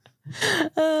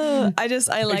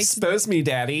 I liked Expose me,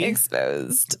 daddy.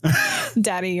 Exposed.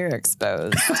 Daddy, you're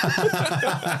exposed.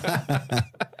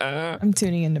 I'm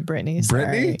tuning into Brittany.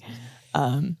 Sorry.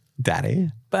 Brittany? Daddy.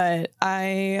 But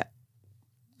I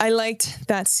liked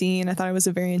that scene. I thought it was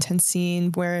a very intense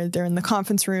scene where they're in the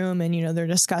conference room and, you know, they're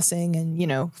discussing and, you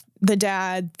know, the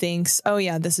dad thinks, oh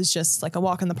yeah, this is just like a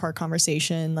walk in the park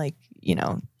conversation. Like, you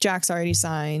know, Jack's already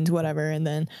signed, whatever. And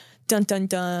then dun, dun,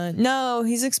 dun. No,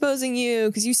 he's exposing you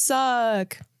because you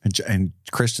suck. And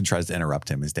Christian tries to interrupt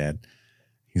him, his dad.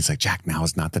 He's like, Jack, now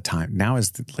is not the time. Now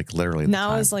is like literally the time.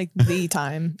 Now is like the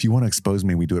time. If you want to expose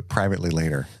me, we do it privately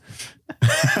later.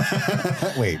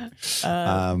 Wait.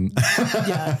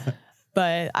 Yeah.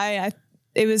 But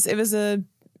it was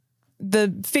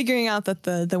the figuring out that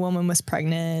the woman was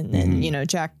pregnant and, you know,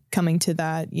 Jack coming to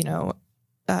that, you know,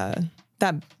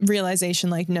 that realization,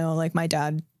 like, no, like my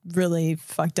dad really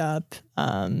fucked up.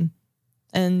 And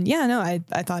yeah, no, I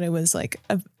thought it was like,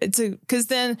 cause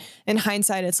then in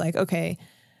hindsight, it's like, okay,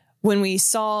 when we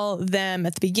saw them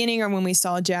at the beginning or when we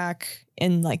saw Jack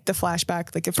in like the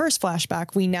flashback, like the first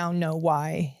flashback, we now know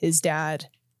why his dad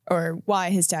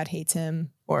hates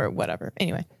him or whatever.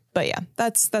 Anyway, but yeah,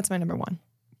 that's my number 1.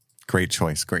 Great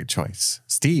choice. Great choice.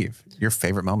 Steve, your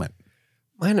favorite moment?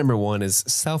 My number one is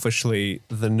selfishly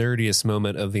the nerdiest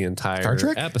moment of the entire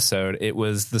episode. It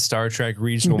was the Star Trek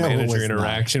regional manager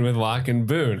interaction with Locke and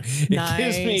Boone. It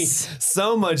gives me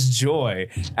so much joy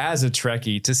as a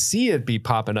Trekkie to see it be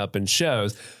popping up in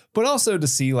shows, but also to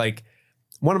see like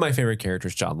one of my favorite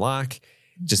characters, John Locke,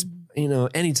 just, you know,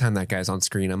 anytime that guy's on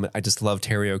screen, I just love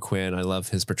Terry O'Quinn. I love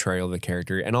his portrayal of the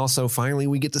character. And also finally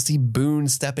we get to see Boone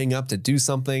stepping up to do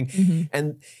something.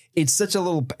 And it's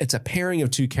it's a pairing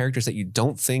of two characters that you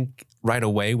don't think right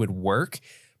away would work,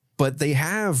 but they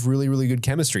have really, really good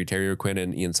chemistry. Terry O'Quinn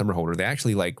and Ian Somerhalder, they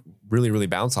actually like really, really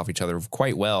bounce off each other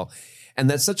quite well. And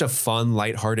that's such a fun,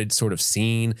 lighthearted sort of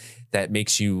scene that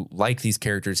makes you like these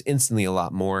characters instantly a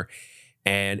lot more.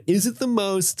 And is it the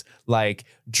most like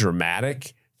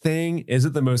dramatic thing? Is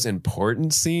it the most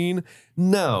important scene?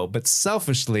 No, but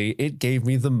selfishly, it gave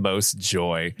me the most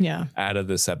joy out of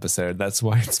this episode. That's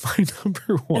why it's my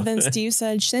number one. And then Steve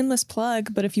said, shameless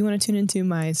plug, but if you want to tune into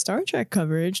my Star Trek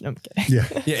coverage, no, I'm kidding.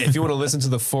 Yeah, if you want to listen to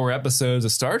the 4 episodes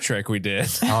of Star Trek we did.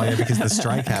 Oh, yeah, because the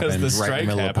strike happened right in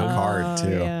the middle of Picard,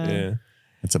 too. Yeah.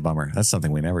 It's a bummer. That's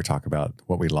something we never talk about,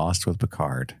 what we lost with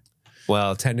Picard.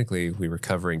 Well, technically, we were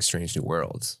covering Strange New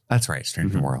Worlds. That's right,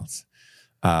 Strange New Worlds.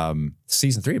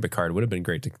 Season 3 of Picard would have been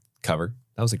great to cover.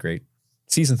 That was a great.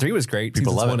 Season 3 was great.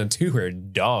 People Seasons love 1 it. and 2 were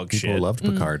dog shit. People loved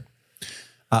Picard.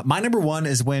 My number one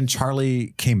is when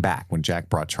Charlie came back, when Jack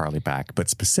brought Charlie back, but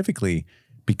specifically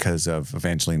because of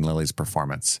Evangeline Lilly's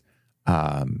performance.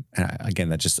 And again,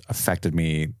 that just affected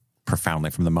me profoundly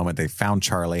from the moment they found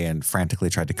Charlie and frantically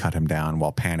tried to cut him down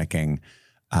while panicking.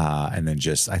 And then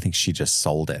I think she just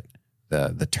sold it.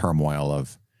 The turmoil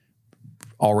of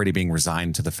already being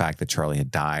resigned to the fact that Charlie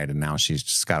had died, and now she's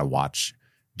just got to watch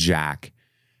Jack.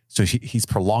 So he's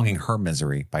prolonging her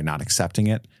misery by not accepting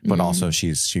it, but also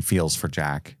she feels for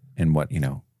Jack and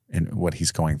what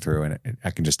he's going through, and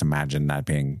I can just imagine that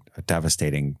being a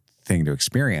devastating thing to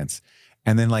experience.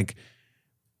 And then like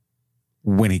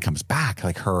when he comes back,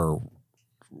 like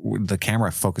the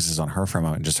camera focuses on her for a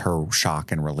moment, just her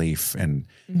shock and relief and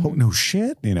oh no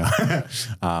shit, it's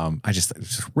just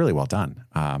really well done.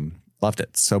 Loved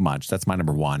it so much. That's my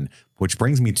number one, which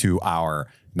brings me to our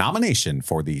nomination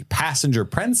for the passenger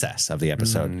princess of the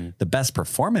episode, the best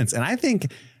performance. And I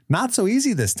think not so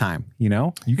easy this time.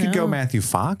 You could go Matthew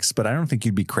Fox, but I don't think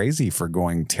you'd be crazy for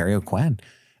going Terry O'Quinn.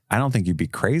 I don't think you'd be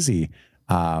crazy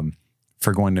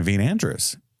for going Naveen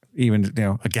Andrews. Even,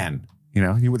 again,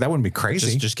 that wouldn't be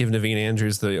crazy. Just give Naveen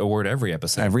Andrews the award every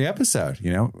episode.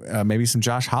 Maybe some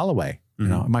Josh Holloway.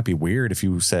 It might be weird if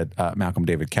you said Malcolm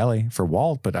David Kelly for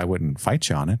Walt, but I wouldn't fight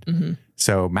you on it.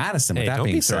 So Madison, with that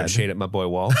being said, don't be throwing shade at my boy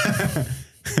Walt.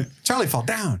 Charlie fall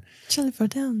down.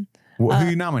 Who are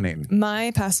you nominating?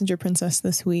 My passenger princess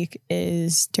this week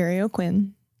is Terry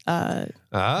O'Quinn. Sir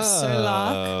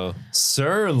Locke.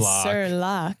 Sir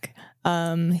Locke.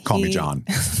 Call me John.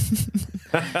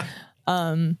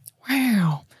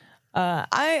 Wow.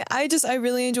 I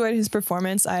really enjoyed his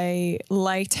performance. I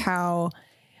liked how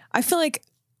I feel like,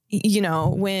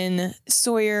 when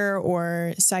Sawyer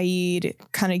or Saeed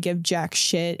kind of give Jack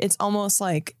shit, it's almost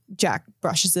like Jack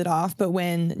brushes it off. But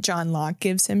when John Locke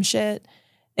gives him shit,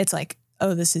 it's like,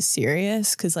 oh, this is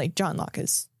serious. Cause like John Locke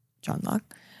is John Locke.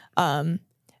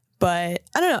 But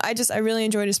I don't know. I really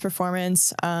enjoyed his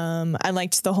performance. I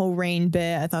liked the whole rain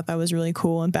bit. I thought that was really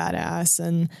cool and badass.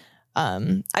 And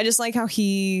I just like how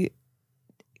he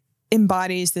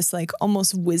embodies this like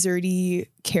almost wizardy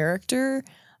character,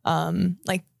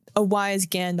 like a wise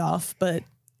Gandalf, but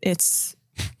it's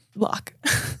Locke.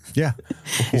 Yeah.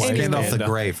 Gandalf the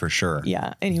Grey for sure.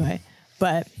 Yeah. Anyway,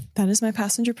 but that is my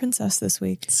passenger princess this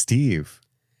week. Steve,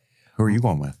 who are you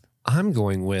going with? I'm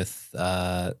going with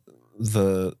the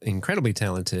incredibly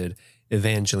talented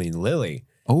Evangeline Lilly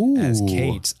as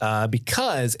Kate,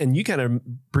 because, and you kind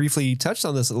of briefly touched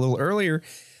on this a little earlier,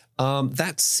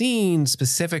 that scene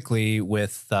specifically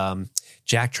with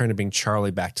Jack trying to bring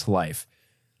Charlie back to life.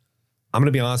 I'm going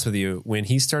to be honest with you. When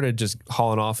he started just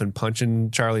hauling off and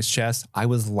punching Charlie's chest, I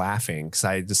was laughing because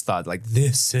I just thought, like,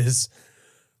 this is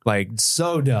like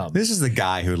so dumb. This is the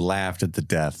guy who laughed at the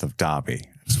death of Dobby.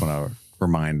 I just want to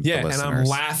remind the listeners. And I'm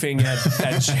laughing at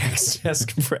Jack's chest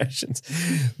compressions.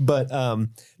 But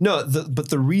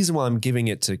the reason why I'm giving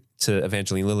it to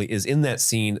Evangeline Lilly is in that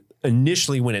scene,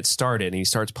 initially when it started and he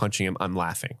starts punching him, I'm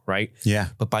laughing, right? Yeah.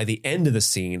 But by the end of the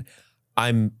scene,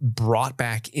 I'm brought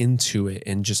back into it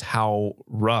and just how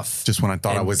rough. Just when I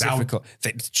thought I was difficult.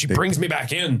 She brings me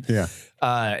back in. Yeah.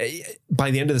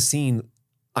 By the end of the scene,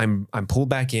 I'm pulled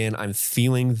back in. I'm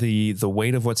feeling the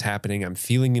weight of what's happening. I'm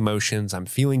feeling emotions. I'm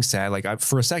feeling sad. Like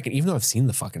for a second, even though I've seen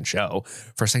the fucking show,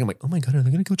 for a second, I'm like, oh my God, are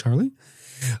they going to kill Charlie?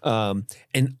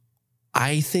 And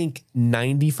I think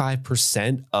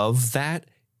 95% of that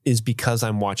is because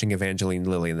I'm watching Evangeline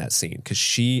Lilly in that scene, because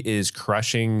she is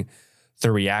crushing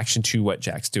the reaction to what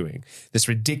Jack's doing. This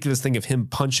ridiculous thing of him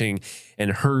punching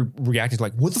and her reacting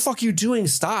like, what the fuck are you doing?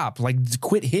 Stop. Like,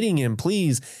 quit hitting him,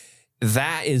 please.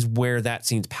 That is where that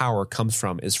scene's power comes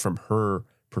from, is from her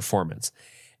performance.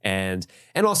 And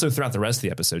also throughout the rest of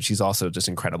the episode, she's also just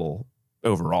incredible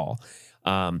overall.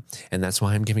 And that's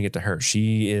why I'm giving it to her.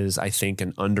 She is, I think,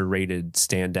 an underrated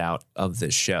standout of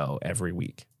this show every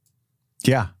week.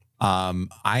 Yeah.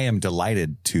 I am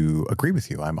delighted to agree with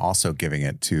you. I'm also giving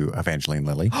it to Evangeline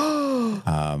Lilly.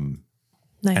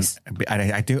 Nice. And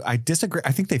I disagree.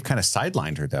 I think they've kind of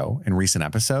sidelined her, though, in recent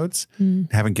episodes.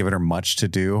 Haven't given her much to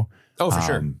do. Oh, for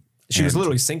sure. She was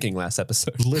literally sinking last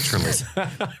episode. Literally.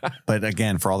 But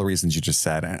again, for all the reasons you just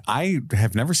said, and I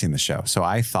have never seen the show. So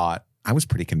I was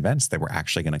pretty convinced they were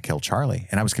actually going to kill Charlie.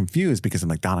 And I was confused because I'm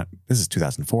like, this is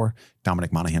 2004.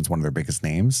 Dominic Monaghan's one of their biggest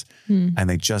names. And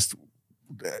they just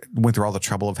went through all the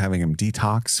trouble of having him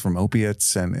detox from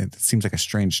opiates. And it seems like a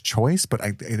strange choice, but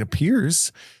it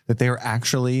appears that they are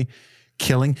actually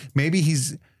killing. Maybe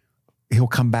he'll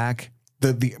come back.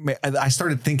 I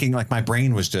started thinking, like, my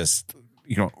brain was just,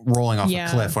 rolling off a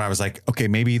cliff when I was like, okay,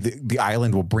 maybe the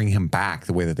island will bring him back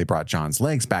the way that they brought John's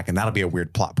legs back. And that'll be a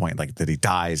weird plot point, like that he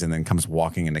dies and then comes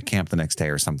walking into camp the next day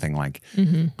or something like.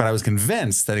 But I was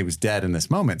convinced that he was dead in this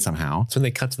moment somehow. That's when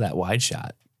they cut to that wide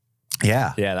shot.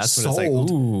 Yeah. Yeah, that's when it's like,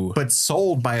 ooh. But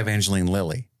sold by Evangeline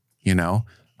Lilly, and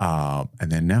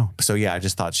then no. So yeah, I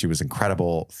just thought she was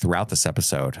incredible throughout this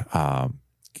episode.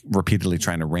 Repeatedly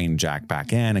trying to rein Jack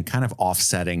back in and kind of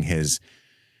offsetting his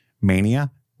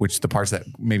mania, which the parts that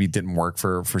maybe didn't work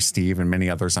for Steve and many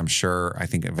others, I'm sure. I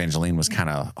think Evangeline was kind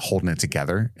of holding it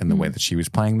together in the way that she was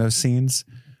playing those scenes.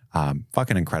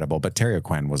 Fucking incredible. But Terry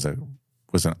O'Quinn was a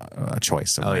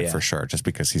choice of mine for sure, just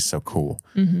because he's so cool.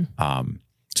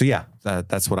 So yeah,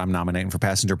 that's what I'm nominating for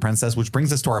Passenger Princess, which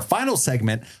brings us to our final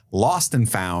segment, Lost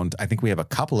and Found. I think we have a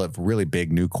couple of really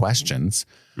big new questions.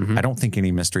 I don't think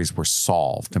any mysteries were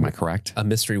solved. Am I correct? A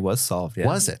mystery was solved. Yeah.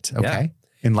 Was it? Okay. Yeah.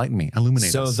 Enlighten me. Illuminate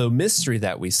us. So the mystery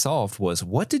that we solved was,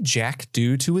 what did Jack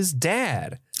do to his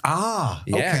dad? Ah,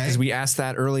 okay. Yeah, because we asked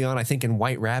that early on. I think in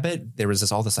White Rabbit, there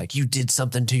was all this like, you did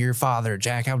something to your father,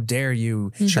 Jack. How dare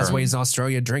you? Sure. That's why he's in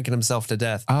Australia drinking himself to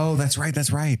death. Oh, that's right. That's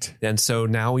right. And so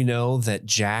now we know that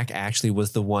Jack actually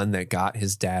was the one that got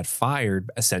his dad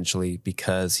fired, essentially,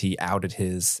 because he outed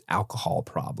his alcohol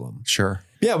problem. Sure.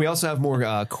 Yeah, we also have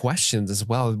more questions as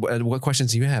well. What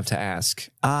questions do you have to ask?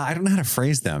 I don't know how to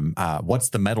phrase them. What's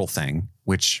the metal thing?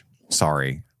 Which,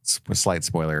 sorry, a slight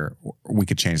spoiler, we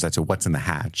could change that to what's in the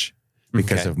hatch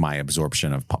because of my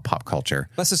absorption of pop culture.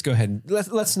 Let's just go ahead and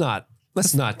let's not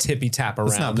tippy tap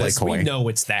around this. Coy. We know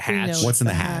it's the hatch. What's in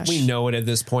the hatch? We know it at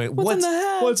this point. What's in the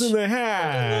hatch? What's in the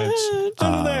hatch?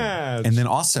 And then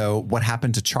also, what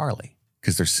happened to Charlie?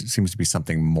 Because there seems to be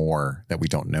something more that we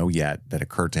don't know yet that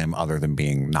occurred to him other than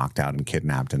being knocked out and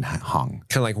kidnapped and hung.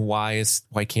 Kind of like, why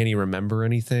can't he remember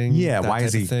anything? Yeah, why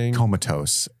is he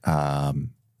comatose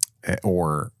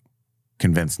or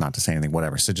convinced not to say anything,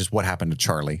 whatever. So just what happened to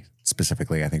Charlie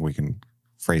specifically, I think we can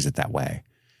phrase it that way.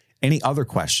 Any other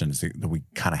questions that we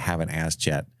kind of haven't asked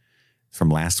yet from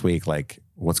last week, like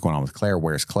what's going on with Claire?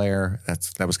 Where's Claire?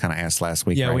 That was kind of asked last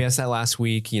week. Yeah, right? We asked that last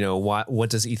week. What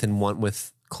does Ethan want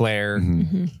with Claire?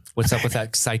 What's up with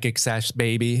that psychic sash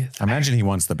baby? I imagine he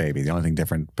wants the baby. The only thing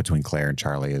different between Claire and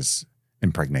Charlie is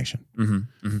impregnation.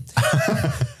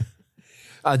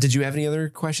 Did you have any other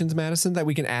questions, Madison, that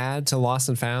we can add to Lost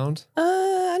and Found?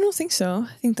 I don't think so.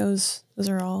 I think those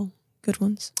are all good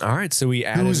ones. All right, so we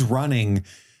added. Who's running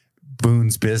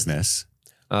Boone's business?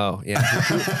 Oh, yeah.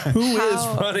 Who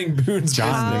is running Boone's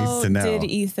John business? needs to know. Did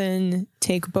Ethan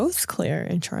take both Claire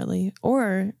and Charlie,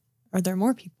 or are there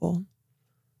more people?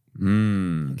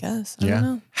 I guess. I don't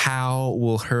know. How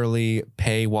will Hurley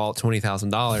pay Walt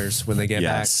 $20,000 when they get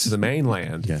back to the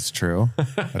mainland? Yes, true.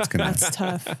 That's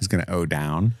tough. He's going to owe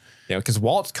down. Yeah, because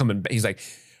Walt's coming. He's like,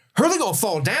 Hurley gonna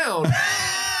fall down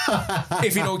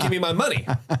if you don't give me my money.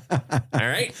 All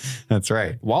right. That's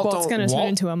right. Walt's going to turn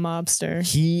into a mobster.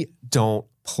 He don't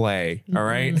play. All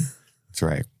right. That's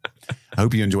right. I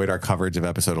hope you enjoyed our coverage of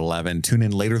episode 11. Tune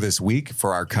in later this week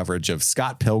for our coverage of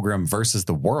Scott Pilgrim versus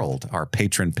the World, our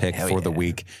patron pick for the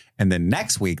week. And then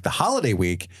next week, the holiday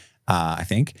week, I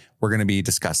think we're going to be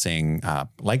discussing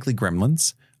likely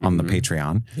Gremlins on the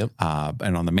Patreon. Yep.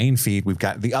 And on the main feed, we've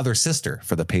got The Other Sister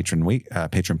for the patron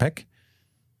pick.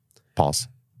 Pause.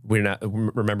 we're not.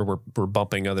 Remember, we're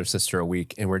bumping Other Sister a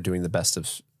week, and we're doing the best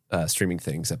of streaming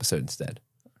things episode instead.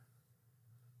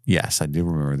 Yes, I do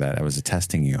remember that. I was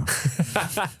testing you.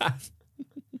 I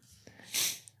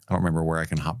don't remember where I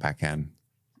can hop back in.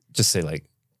 Just say like,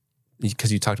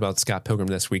 because you talked about Scott Pilgrim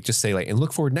this week, just say like, and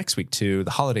look forward next week to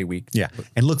the holiday week. Yeah.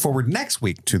 And look forward next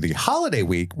week to the holiday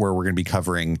week where we're going to be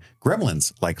covering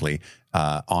Gremlins likely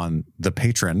on the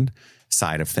patron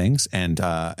side of things. And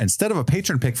instead of a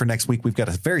patron pick for next week, we've got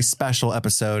a very special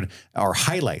episode, our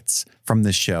highlights from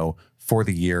this show for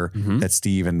the year that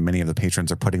Steve and many of the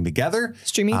patrons are putting together.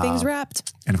 Streaming Things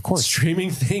Wrapped. And of course, Streaming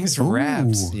Things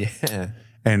Wrapped. Yeah.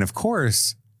 And of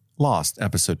course, Lost,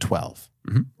 episode 12.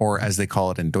 Or as they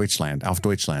call it in Deutschland, Auf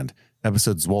Deutschland,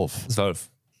 episode 12.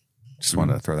 Just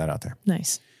wanted to throw that out there.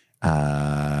 Nice.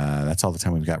 That's all the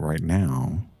time we've got right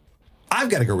now. I've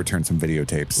got to go return some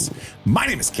videotapes. My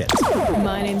name is Kit.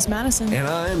 My name's Madison. And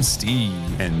I'm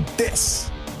Steve. And this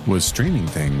was Streaming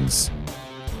Things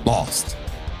Lost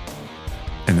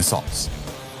in the Sauce.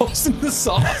 Lost in the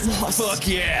Sauce. Fuck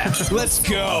yeah. Let's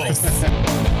go.